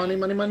Come on, then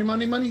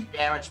money.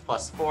 Damage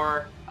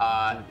 +4,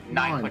 9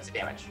 9. points of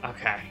damage.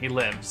 Okay, he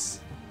lives.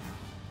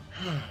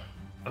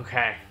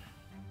 Okay.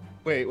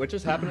 Wait, what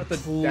just happened with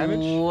the damage?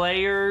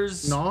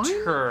 Player's 9?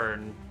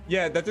 turn.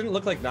 Yeah, that didn't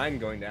look like 9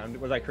 going down.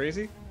 Was I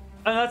crazy?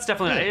 That's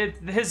definitely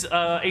his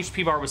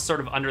HP bar was sort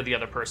of under the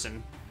other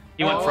person.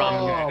 He went from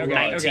okay,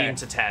 19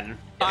 to 10.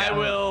 I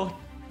will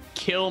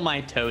kill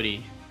my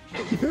toady.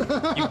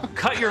 You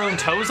cut your own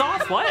toes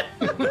off? What?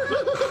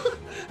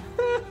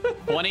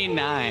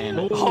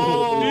 29.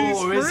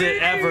 Oh, is it free!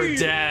 ever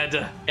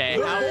dead? Okay,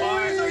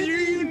 Boys, are you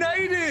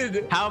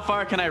united? how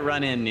far can I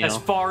run in, Neil? As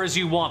far as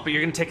you want, but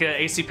you're going to take an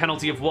AC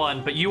penalty of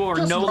 1, but you are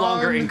Just no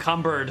longer run.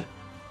 encumbered.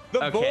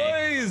 The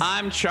Okay, boys!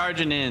 I'm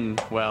charging in.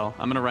 Well,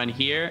 I'm gonna run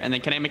here, and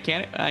then can I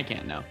mechanic? I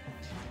can't. No.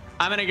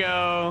 I'm gonna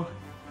go.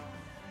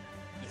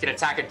 You can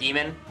attack a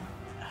demon,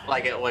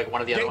 like one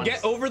of the other ones.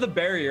 Get over the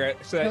barrier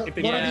so that if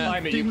they One can't of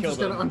climb the it, you demons kill is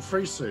going to them.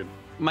 unfreeze soon.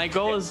 My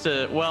goal is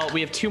to. Well,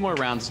 we have 2 more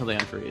rounds until they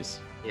unfreeze.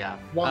 Yeah.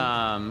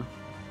 1.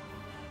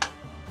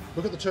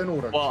 Look at the turn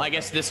order. Well, I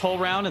guess this whole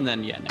round, and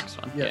then next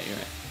one. Yes. Yeah, you're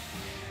right.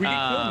 We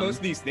can kill Um, most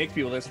of these snake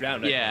people this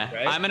round. I Yeah,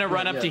 think, right? I'm gonna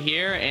run up to Yeah.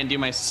 here and do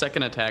my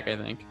second attack. I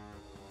think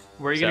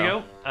Where are you going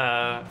to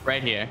go?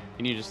 right here.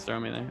 Can you just throw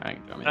me there? I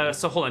can throw me there.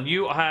 So hold on.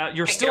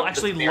 You're still get up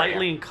actually this barrier.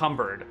 lightly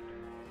encumbered.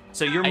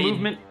 So your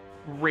movement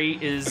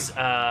rate is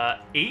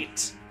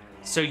 8.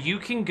 So you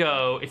can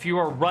go, if you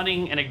are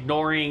running and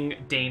ignoring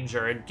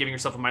danger and giving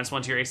yourself a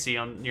 -1 to your AC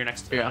on your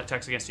next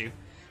attacks against you,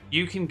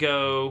 you can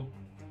go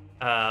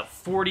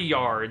 40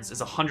 yards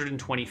is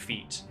 120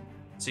 feet.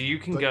 So you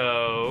can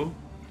go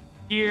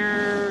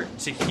here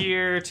to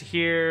here to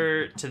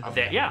here to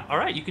there. Yeah, all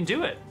right, you can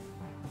do it.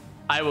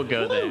 I will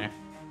go there.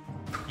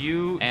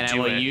 I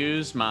will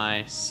use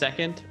my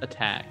second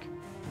attack.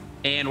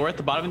 And we're at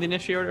the bottom of the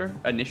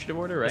initiative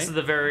order, right? This is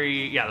the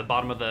the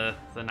bottom of the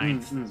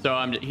ninth.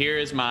 So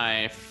here's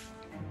my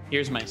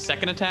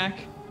second attack.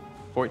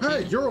 14.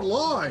 Hey, you're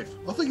alive.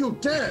 I think you're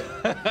dead.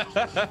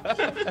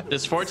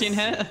 Does 14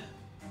 hit?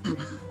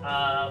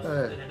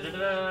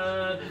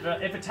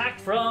 If attacked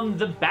from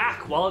the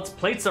back while its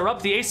plates are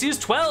up, the AC is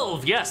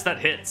 12. Yes, that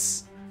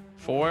hits.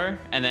 4,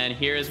 and then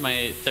here is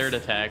my third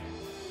attack.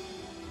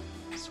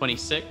 It's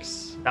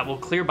 26. That will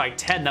clear by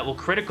 10. That will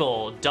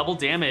critical. Double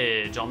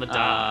damage on the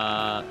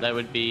die. That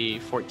would be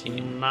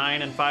 14.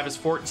 9 and 5 is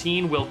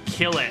 14. Will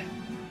kill it.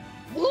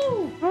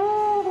 Woo!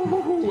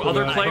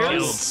 Other I players?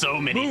 killed so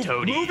many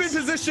toadies. Move in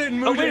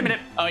position. Oh, wait a minute.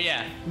 Oh,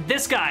 yeah.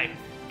 This guy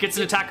gets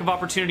an attack of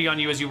opportunity on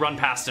you as you run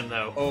past him,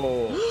 though.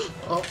 Oh.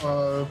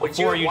 Uh-oh.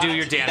 Before you do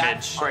your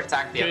damage. Or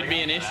attack the Could other be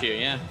guy. an issue,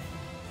 yeah.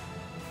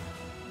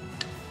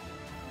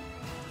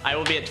 I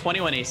will be at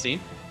 21 AC.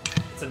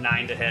 It's a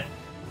 9 to hit.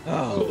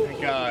 Oh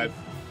my god.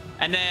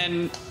 And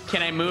then,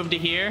 can I move to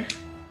here?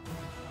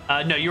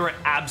 No, you are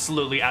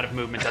absolutely out of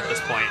movement at this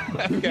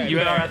point. Okay, You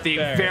fair, are at the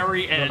fair.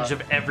 very edge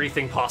of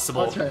everything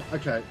possible.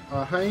 Okay.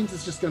 Haynes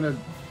is just going to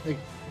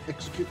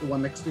execute the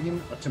one next to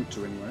him. Attempt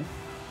to, anyway.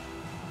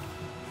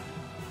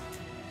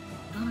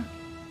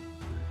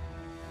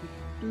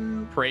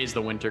 Praise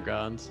the winter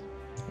gods.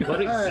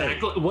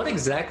 What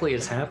exactly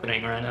is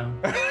happening right now?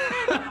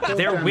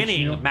 They're damage,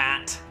 winning, Neal.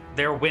 Matt.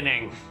 They're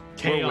winning.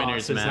 Chaos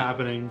winners, is Matt.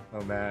 happening.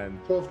 Oh man.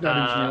 12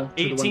 damage now. to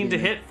the 18 to 1d8.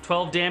 hit,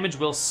 12 damage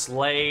will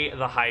slay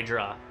the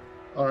Hydra.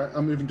 All right,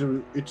 I'm moving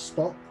to its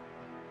spot.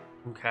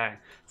 Okay.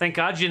 Thank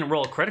God you didn't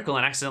roll a critical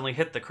and accidentally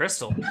hit the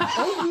crystal.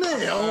 Oh, no!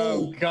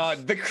 Oh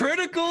god, the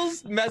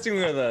criticals messing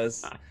with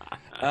us.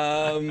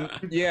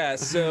 Yeah.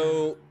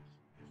 So.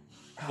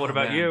 What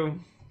about man. you?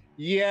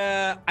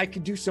 Yeah, I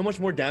could do so much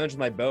more damage with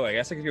my bow. I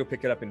guess I could go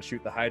pick it up and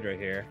shoot the Hydra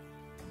here.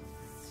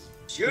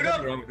 Shoot There's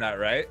nothing him! wrong with that,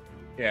 right?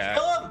 Yeah.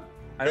 Kill him!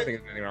 I don't think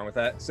there's anything wrong with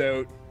that.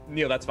 So,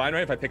 Neal, that's fine,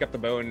 right? If I pick up the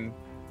bow and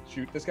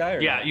shoot this guy? Or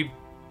Yeah, not? you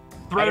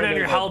I throw don't down know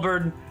your what-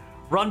 halberd,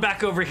 run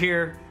back over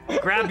here,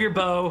 grab your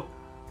bow,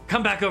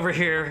 come back over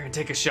here, and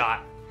take a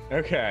shot.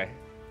 Okay.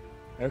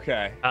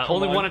 Okay.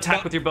 Only Come one on.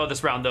 attack with your bow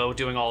this round, though,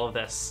 doing all of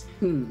this.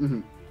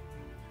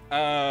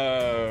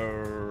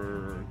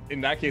 In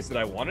that case, did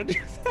I want to do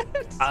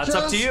that? It's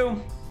up to you.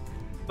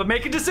 But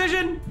make a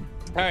decision.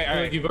 All right, all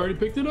Like right. you've already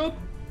picked it up?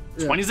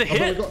 20's a I've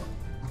only hit. got-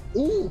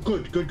 Ooh,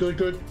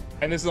 good.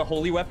 And this is a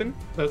holy weapon?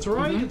 That's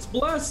right, it's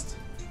blessed.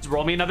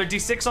 Roll me another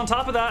d6 on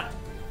top of that.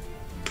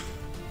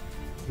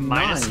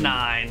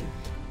 -9.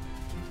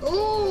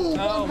 Oh,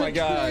 Oh one my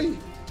God. HP.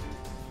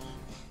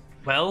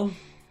 Well,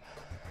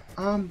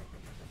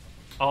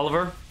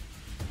 Oliver,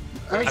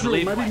 Azrael,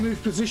 believe- maybe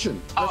move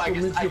position. Oh, I Azrael,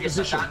 guess move I've your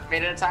position. not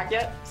made an attack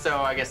yet.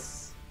 So I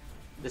guess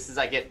this is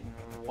I get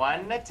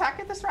one attack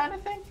at this round, I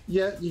think.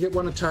 Yeah, you get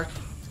one attack.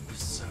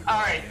 All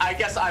right, I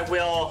guess I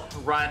will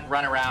run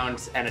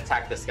around and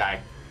attack this guy.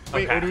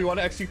 Wait, Okay. or do we want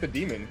to execute the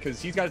demon?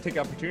 Because he's got to take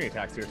opportunity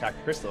attacks to attack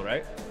the crystal,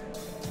 right?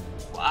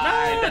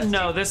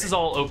 no, this is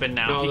all open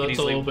now. No, He can that's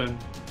all easily- open.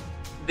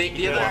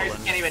 The other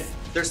guys can't even.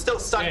 They're still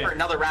stuck Hey, for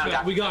another round. yeah,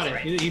 after we got this, it.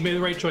 right? He made the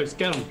right choice.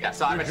 Get him. Yeah,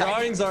 so I'm Your attacking.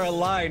 drawings are a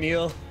lie,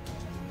 Neal.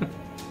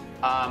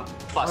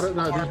 Plus I don't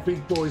know. 4, These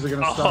big boys are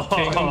going to start.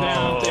 Take him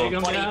down. Take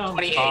him 20, down.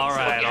 28. All so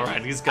right, yeah, all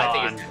right, he's I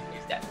gone. think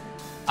he's dead.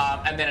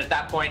 And then at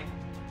that point,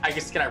 I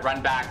guess can I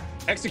run back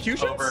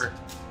Executions? over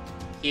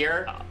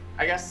here?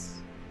 I guess.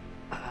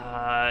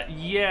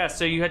 Yeah,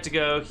 so you had to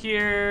go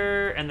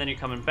here, and then you're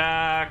coming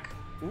back.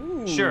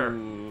 Ooh. Sure.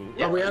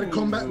 Are we out of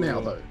combat now,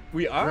 though?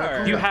 We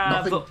are. You Yeah,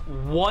 have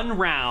nothing- one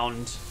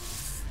round,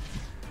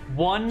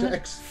 one To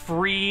ex-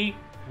 free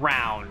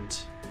round.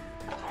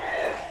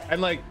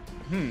 And like,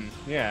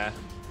 yeah.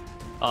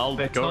 I'll I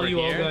go tell over you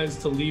all here. guys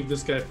to leave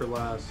this guy for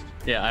last.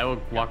 Yeah, I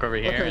will walk over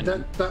here. Okay,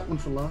 and... that one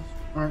for last.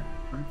 All right.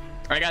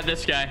 I got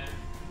this guy.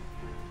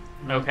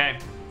 Okay.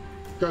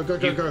 Go.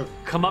 You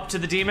come up to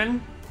the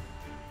demon,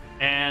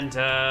 and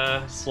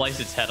Slice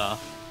its head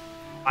off.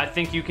 I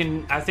think you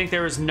can. I think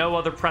there is no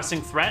other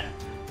pressing threat.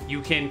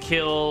 You can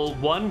kill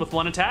one with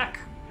one attack.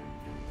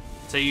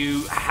 So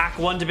you hack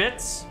one to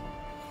bits.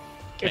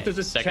 If there's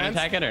a second chance-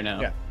 attack it or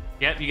no? Yeah.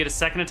 Yep, you get a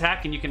second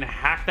attack, and you can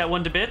hack that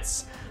one to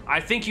bits. I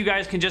think you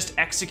guys can just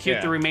execute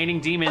Yeah. the remaining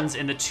demons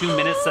in the 2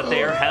 minutes that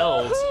they are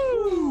held.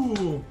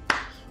 Ooh.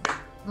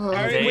 All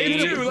right, They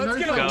wave two. Let's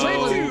no go.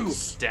 Go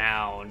Wave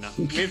down.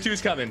 two. Wave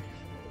two's coming.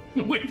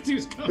 Wave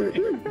two's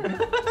coming.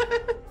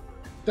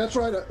 That's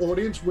right,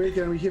 audience. We're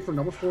going to be here for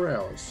another 4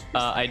 hours.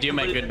 I do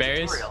my good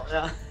berries. Tutorial,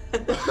 yeah. I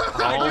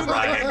do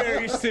my Alright. good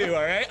berries too,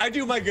 all right? I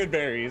do my good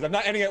berries. I'm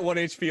not ending at 1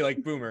 HP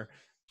like Boomer.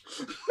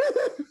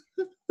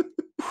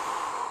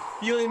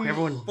 Feeling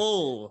Everyone-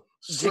 full.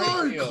 So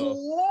Great deal.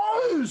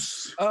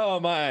 close. Oh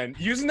man,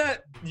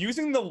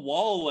 using the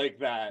wall like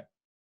that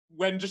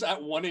when just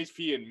at 1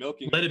 HP and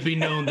milking. Let it be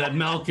known that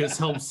Malchus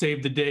helped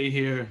save the day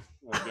here.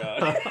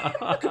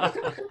 Oh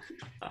god.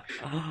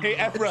 Hey,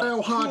 Ephra. It's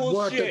our hard cool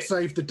work shit. that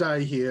saved the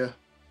day here.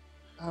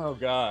 Oh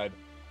god.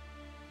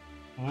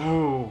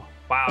 Ooh.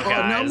 Wow, Oh,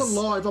 now I'm guys.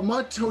 alive. I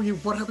might tell you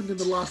what happened in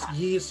the last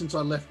year since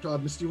I left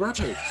Misty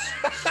Rapids.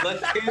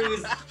 Look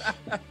who's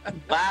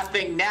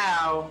laughing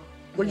now.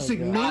 Well, you see,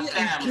 me God.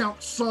 and Count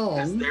Because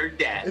Song they're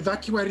dead.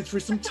 evacuated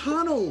through some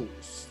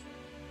tunnels.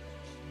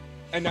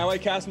 And now I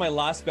cast my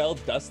last spell,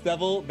 Dust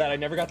Devil, that I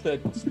never got to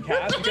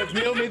cast because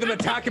Neal made them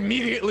attack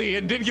immediately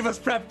and didn't give us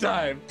prep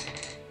time.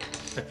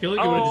 I feel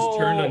like it would have just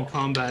turned Oh. on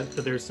combat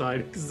to their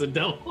side because the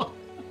devil.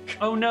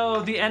 Oh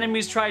no, the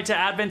enemies tried to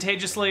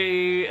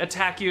advantageously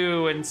attack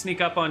you and sneak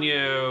up on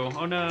you.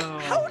 Oh no.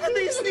 How did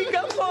they sneak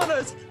up on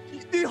us?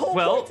 The whole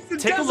Well, point is the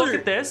take a look desert.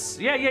 at this.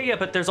 Yeah,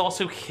 but there's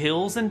also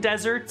hills and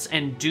deserts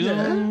and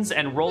dunes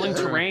and rolling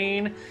Yeah.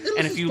 terrain. was And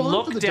if just you fun for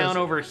look the down desert.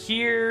 over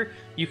here,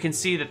 you can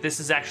see that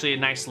this is actually a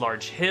nice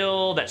large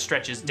hill that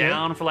stretches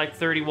down for like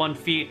 31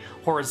 feet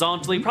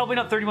horizontally. Probably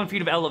not 31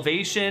 feet of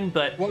elevation,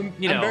 but Well,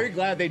 you I'm know, very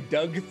glad they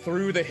dug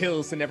through the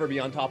hills to never be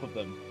on top of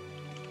them.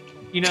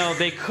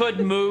 they could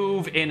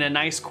move in a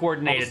nice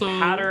coordinated Also,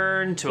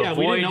 pattern to Yeah,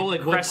 we avoid didn't know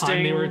like what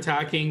time they were cresting.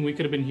 attacking. We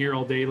could have been here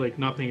all day, like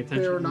not paying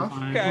attention. Fair the enough.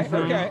 time.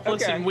 Okay.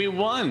 Listen, we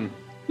won.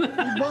 You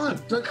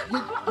won.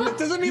 That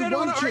doesn't mean you I don't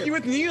won, want to argue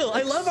Chip. with Neal.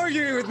 I love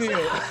arguing with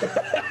Neal.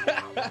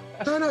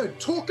 No,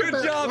 talk Good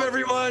about job, like,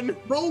 everyone.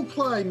 role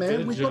play, man.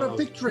 Good We've got a job.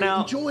 victory.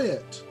 Now- Enjoy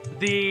it.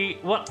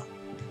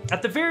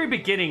 At the very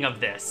beginning of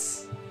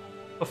this,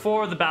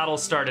 before the battle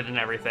started and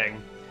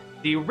everything,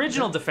 the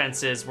original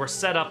defenses were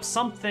set up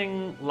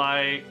something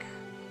like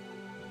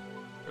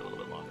a little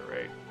bit longer,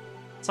 right?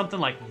 Something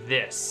like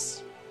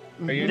this.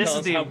 Are you This gonna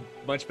is tell us the-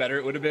 how much better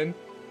it would have been?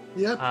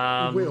 Yep,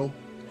 Um, we will.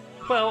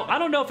 Well, I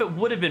don't know if it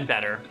would have been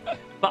better,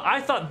 but I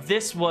thought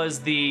this was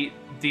the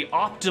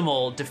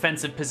optimal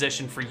defensive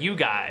position for you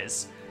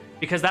guys,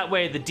 because that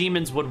way the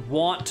demons would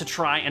want to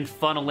try and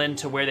funnel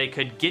into where they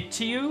could get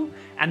to you,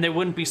 and there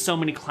wouldn't be so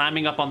many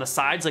climbing up on the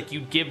sides. Like,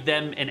 you give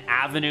them an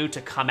avenue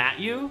to come at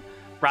you,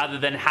 rather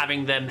than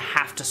having them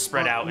have to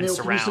spread out and Neil, can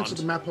you surround. switch to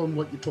the map on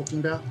what you're talking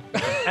about?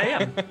 I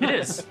am. It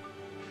is.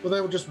 Well,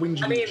 they were just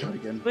whinging I mean- in chat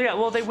again. Well, yeah.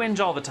 Well, they whinge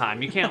all the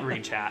time. You can't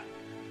read chat.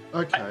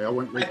 Okay, I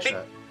won't I read think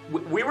chat.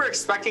 we were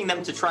expecting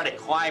them to try to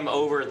climb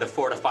over the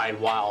fortified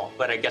wall,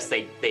 but I guess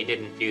they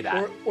didn't do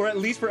that. Or at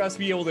least for us to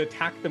be able to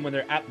attack them when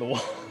they're at the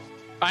wall.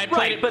 I played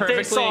Right, it but they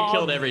perfectly saw- and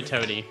killed every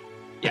toady.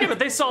 Yeah, but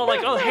they saw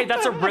like, oh, hey,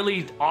 that's a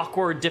really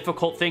awkward,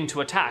 difficult thing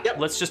to attack. Yep.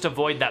 Let's just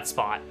avoid that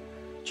spot.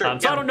 Sure,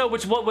 So yeah. I don't know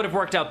what would have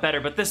worked out better,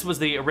 but this was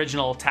the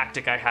original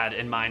tactic I had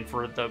in mind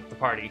for the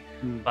party.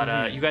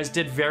 But you guys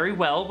did very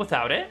well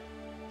without it.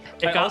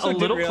 It I got also a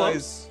little didn't close.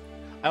 realize.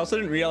 I also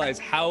didn't realize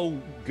how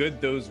good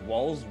those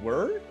walls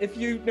were. If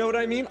you know what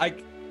I mean.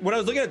 When I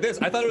was looking at this,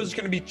 I thought it was just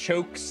going to be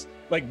chokes.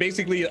 Like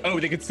basically, oh,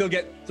 they could still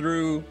get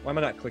through. Why am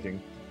I not clicking?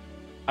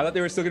 I thought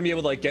they were still going to be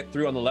able to like get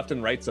through on the left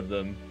and rights of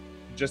them,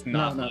 just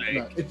not No.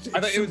 like. It's I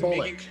thought it was symbolic.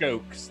 making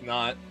chokes,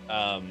 not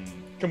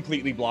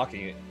completely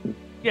blocking it.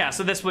 Yeah,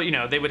 so this would,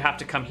 they would have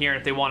to come here.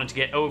 If they wanted to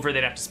get over,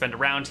 they'd have to spend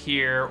around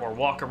here or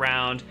walk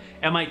around.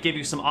 It might give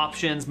you some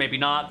options, maybe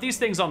not. These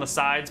things on the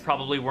sides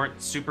probably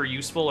weren't super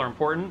useful or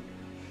important.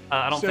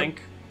 I don't So-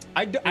 think.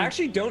 I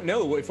actually don't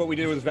know if what we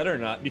did was better or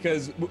not,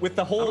 because with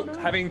the whole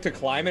having to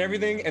climb and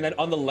everything, and then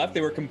on the left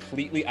they were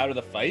completely out of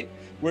the fight.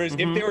 Whereas if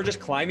they were just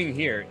climbing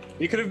here,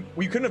 we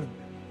couldn't have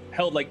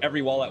held like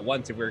every wall at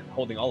once if we were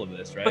holding all of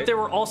this, right? But there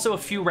were also a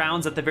few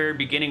rounds at the very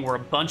beginning where a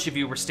bunch of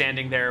you were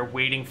standing there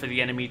waiting for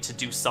the enemy to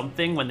do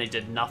something when they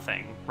did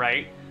nothing,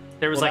 right?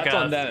 There was Well, like that's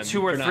on them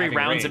 2 or for not 3 having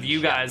rounds of range, you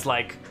yeah. guys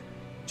like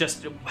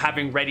just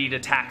having readied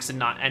attacks and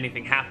not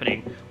anything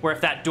happening. Where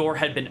if that door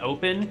had been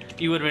open,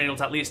 you would have been able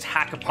to at least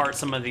hack apart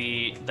some of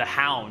the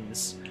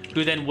hounds,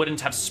 who then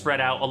wouldn't have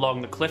spread out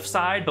along the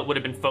cliffside, but would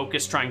have been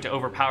focused trying to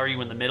overpower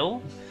you in the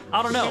middle.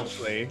 I don't know.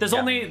 Potentially, There's the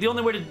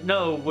only way to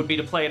know would be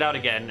to play it out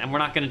again, and we're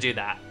not going to do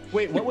that.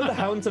 Wait, what would the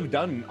hounds have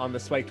done on the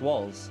spiked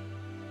walls?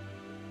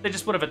 They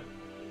just would have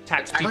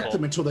attacked Attack people. Attacked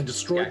them until they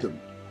destroyed them.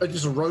 They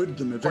just eroded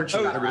them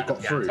eventually. Oh, They would have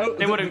got yeah. through. Oh,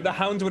 They would've- the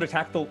hounds would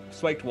attack the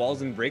spiked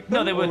walls and break them.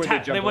 No, they or would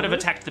attack. jump They would have over?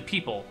 attacked the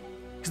people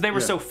because they were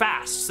Yeah. so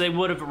fast. So they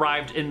would have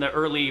arrived in the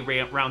early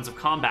rounds of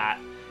combat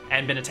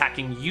and been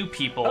attacking you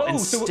people Oh,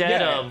 so-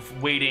 instead yeah.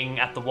 of waiting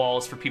at the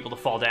walls for people to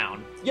fall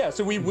down. Yeah,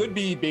 so we would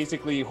be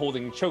basically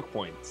holding choke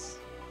points.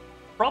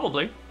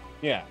 Probably.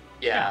 Yeah.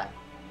 Yeah.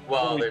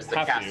 Well, Well, we there's the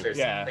have to, casters.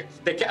 yeah.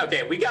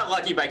 Okay, we got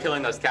lucky by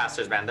killing those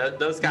casters, man.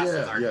 Those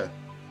casters are Yeah.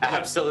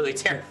 absolutely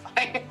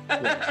terrifying.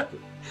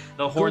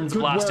 The horns good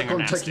blasting work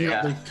are on taking nasty.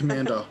 out the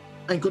commander.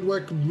 And good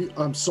work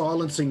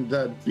silencing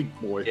the big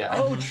boy. Yeah.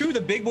 Oh, true.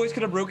 The big boys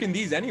could have broken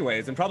these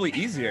anyways, and probably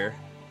easier.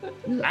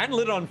 And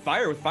lit it on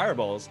fire with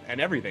fireballs and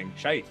everything.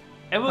 Shite.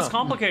 It was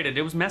complicated.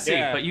 It was messy,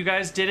 Yeah. but you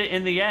guys did it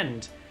in the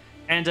end.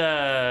 And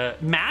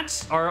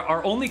Matt,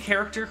 our only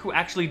character who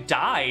actually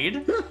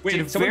died, Wait,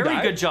 did a someone very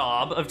died? good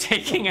job of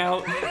taking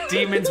out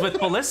demons with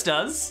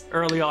ballistas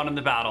early on in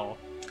the battle.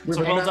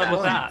 So well done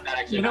with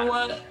that. You know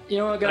what? You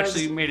know what, guys?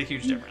 Actually made a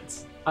huge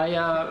difference. I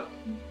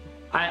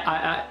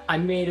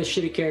made a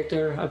shitty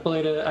character.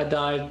 I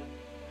died.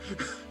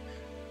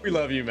 We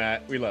love you,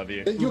 Matt. We love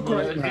you. You're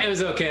great, It Matt.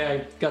 was okay.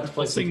 I got to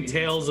play I'll sing some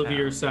tales of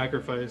your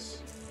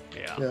sacrifice.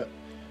 Yeah. Yeah.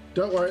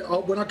 Don't worry.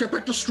 When I get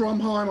back to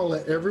Stromheim, I'll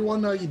let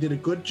everyone know you did a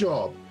good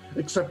job.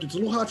 Except it's a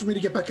little hard for me to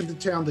get back into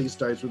town these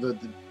days with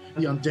the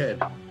undead.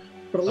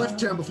 But I left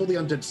town before the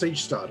undead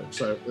siege started,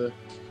 so...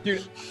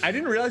 Dude, I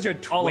didn't realize you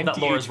had 20 All of that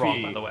lore is wrong,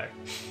 HP. by the way.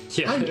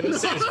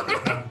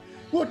 Yeah.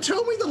 Well,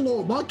 tell me the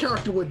lore. My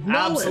character would know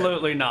it.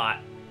 Absolutely not.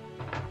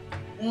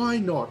 Why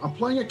not? I'm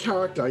playing a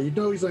character. You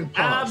know his own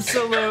past.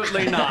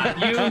 Absolutely not.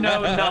 You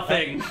know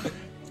nothing.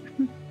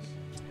 And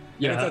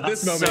it's at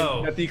this moment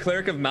So- that the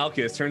cleric of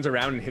Malchus turns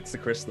around and hits the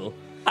crystal.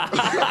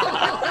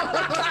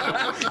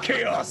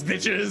 Chaos,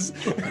 bitches!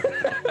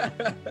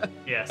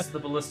 Yes, the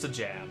ballista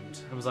jammed.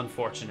 It was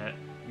unfortunate.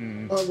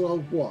 Oh, well,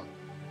 what?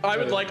 I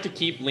would like to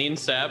keep lean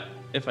sap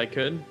if I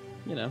could,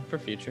 you know, for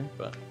future,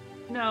 but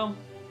No.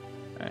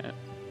 alright.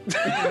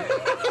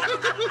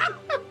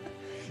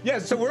 Yeah,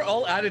 so we're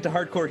all added to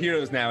hardcore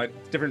heroes now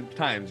at different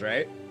times,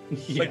 right?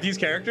 Like these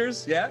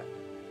characters, yeah?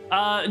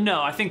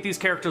 No, I think these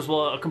characters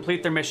will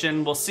complete their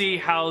mission. We'll see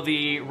how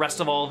the rest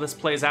of all of this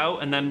plays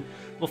out, and then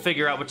we'll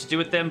figure out what to do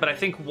with them. But I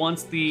think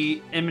once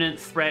the imminent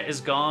threat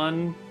is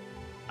gone,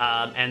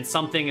 and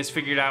something is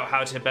figured out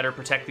how to better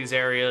protect these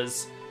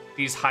areas,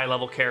 these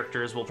high-level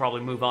characters will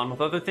probably move on with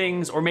other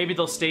things, or maybe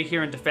they'll stay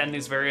here and defend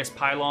these various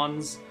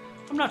pylons.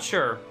 I'm not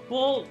sure.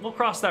 We'll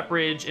cross that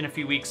bridge in a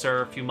few weeks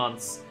or a few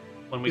months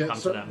when we come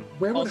to them.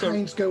 Where would Also-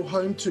 Haynes go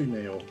home to,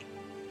 Neal?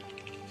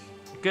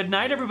 Good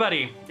night,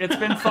 everybody. It's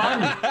been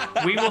fun.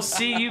 We will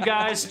see you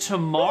guys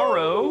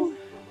tomorrow,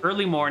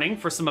 early morning,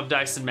 for some of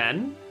Dice and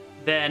Men.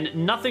 Then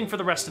nothing for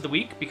the rest of the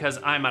week because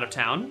I'm out of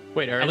town.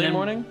 Wait, And early then-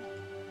 morning?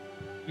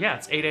 Yeah,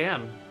 it's 8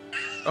 a.m.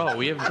 Oh,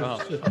 we have.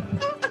 Oh.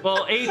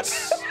 Well,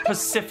 8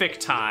 Pacific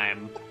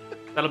time.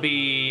 That'll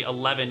be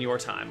 11 your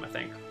time, I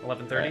think.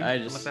 11:30. I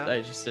something just like that?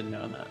 I just didn't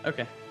know that.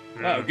 Okay.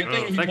 Oh, good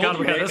thing he Thank told God you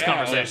we had right this now.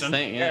 conversation.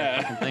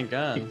 Thank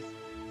God.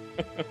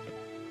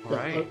 All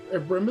right.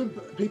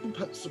 Remember, people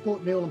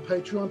support Neal on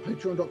Patreon,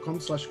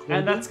 patreon.com/Koibu.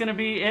 And that's going to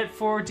be it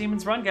for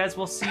Demon's Run, guys.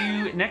 We'll see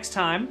you next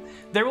time.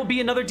 There will be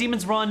another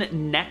Demon's Run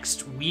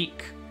next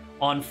week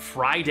on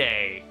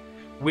Friday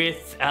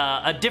with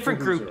a different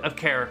group of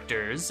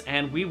characters,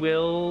 and we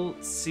will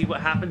see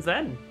what happens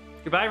then.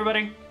 Goodbye,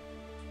 everybody.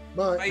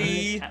 Bye.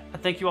 Bye.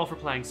 Thank you all for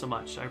playing so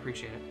much. I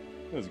appreciate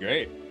it. That was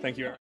great. Thank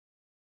you.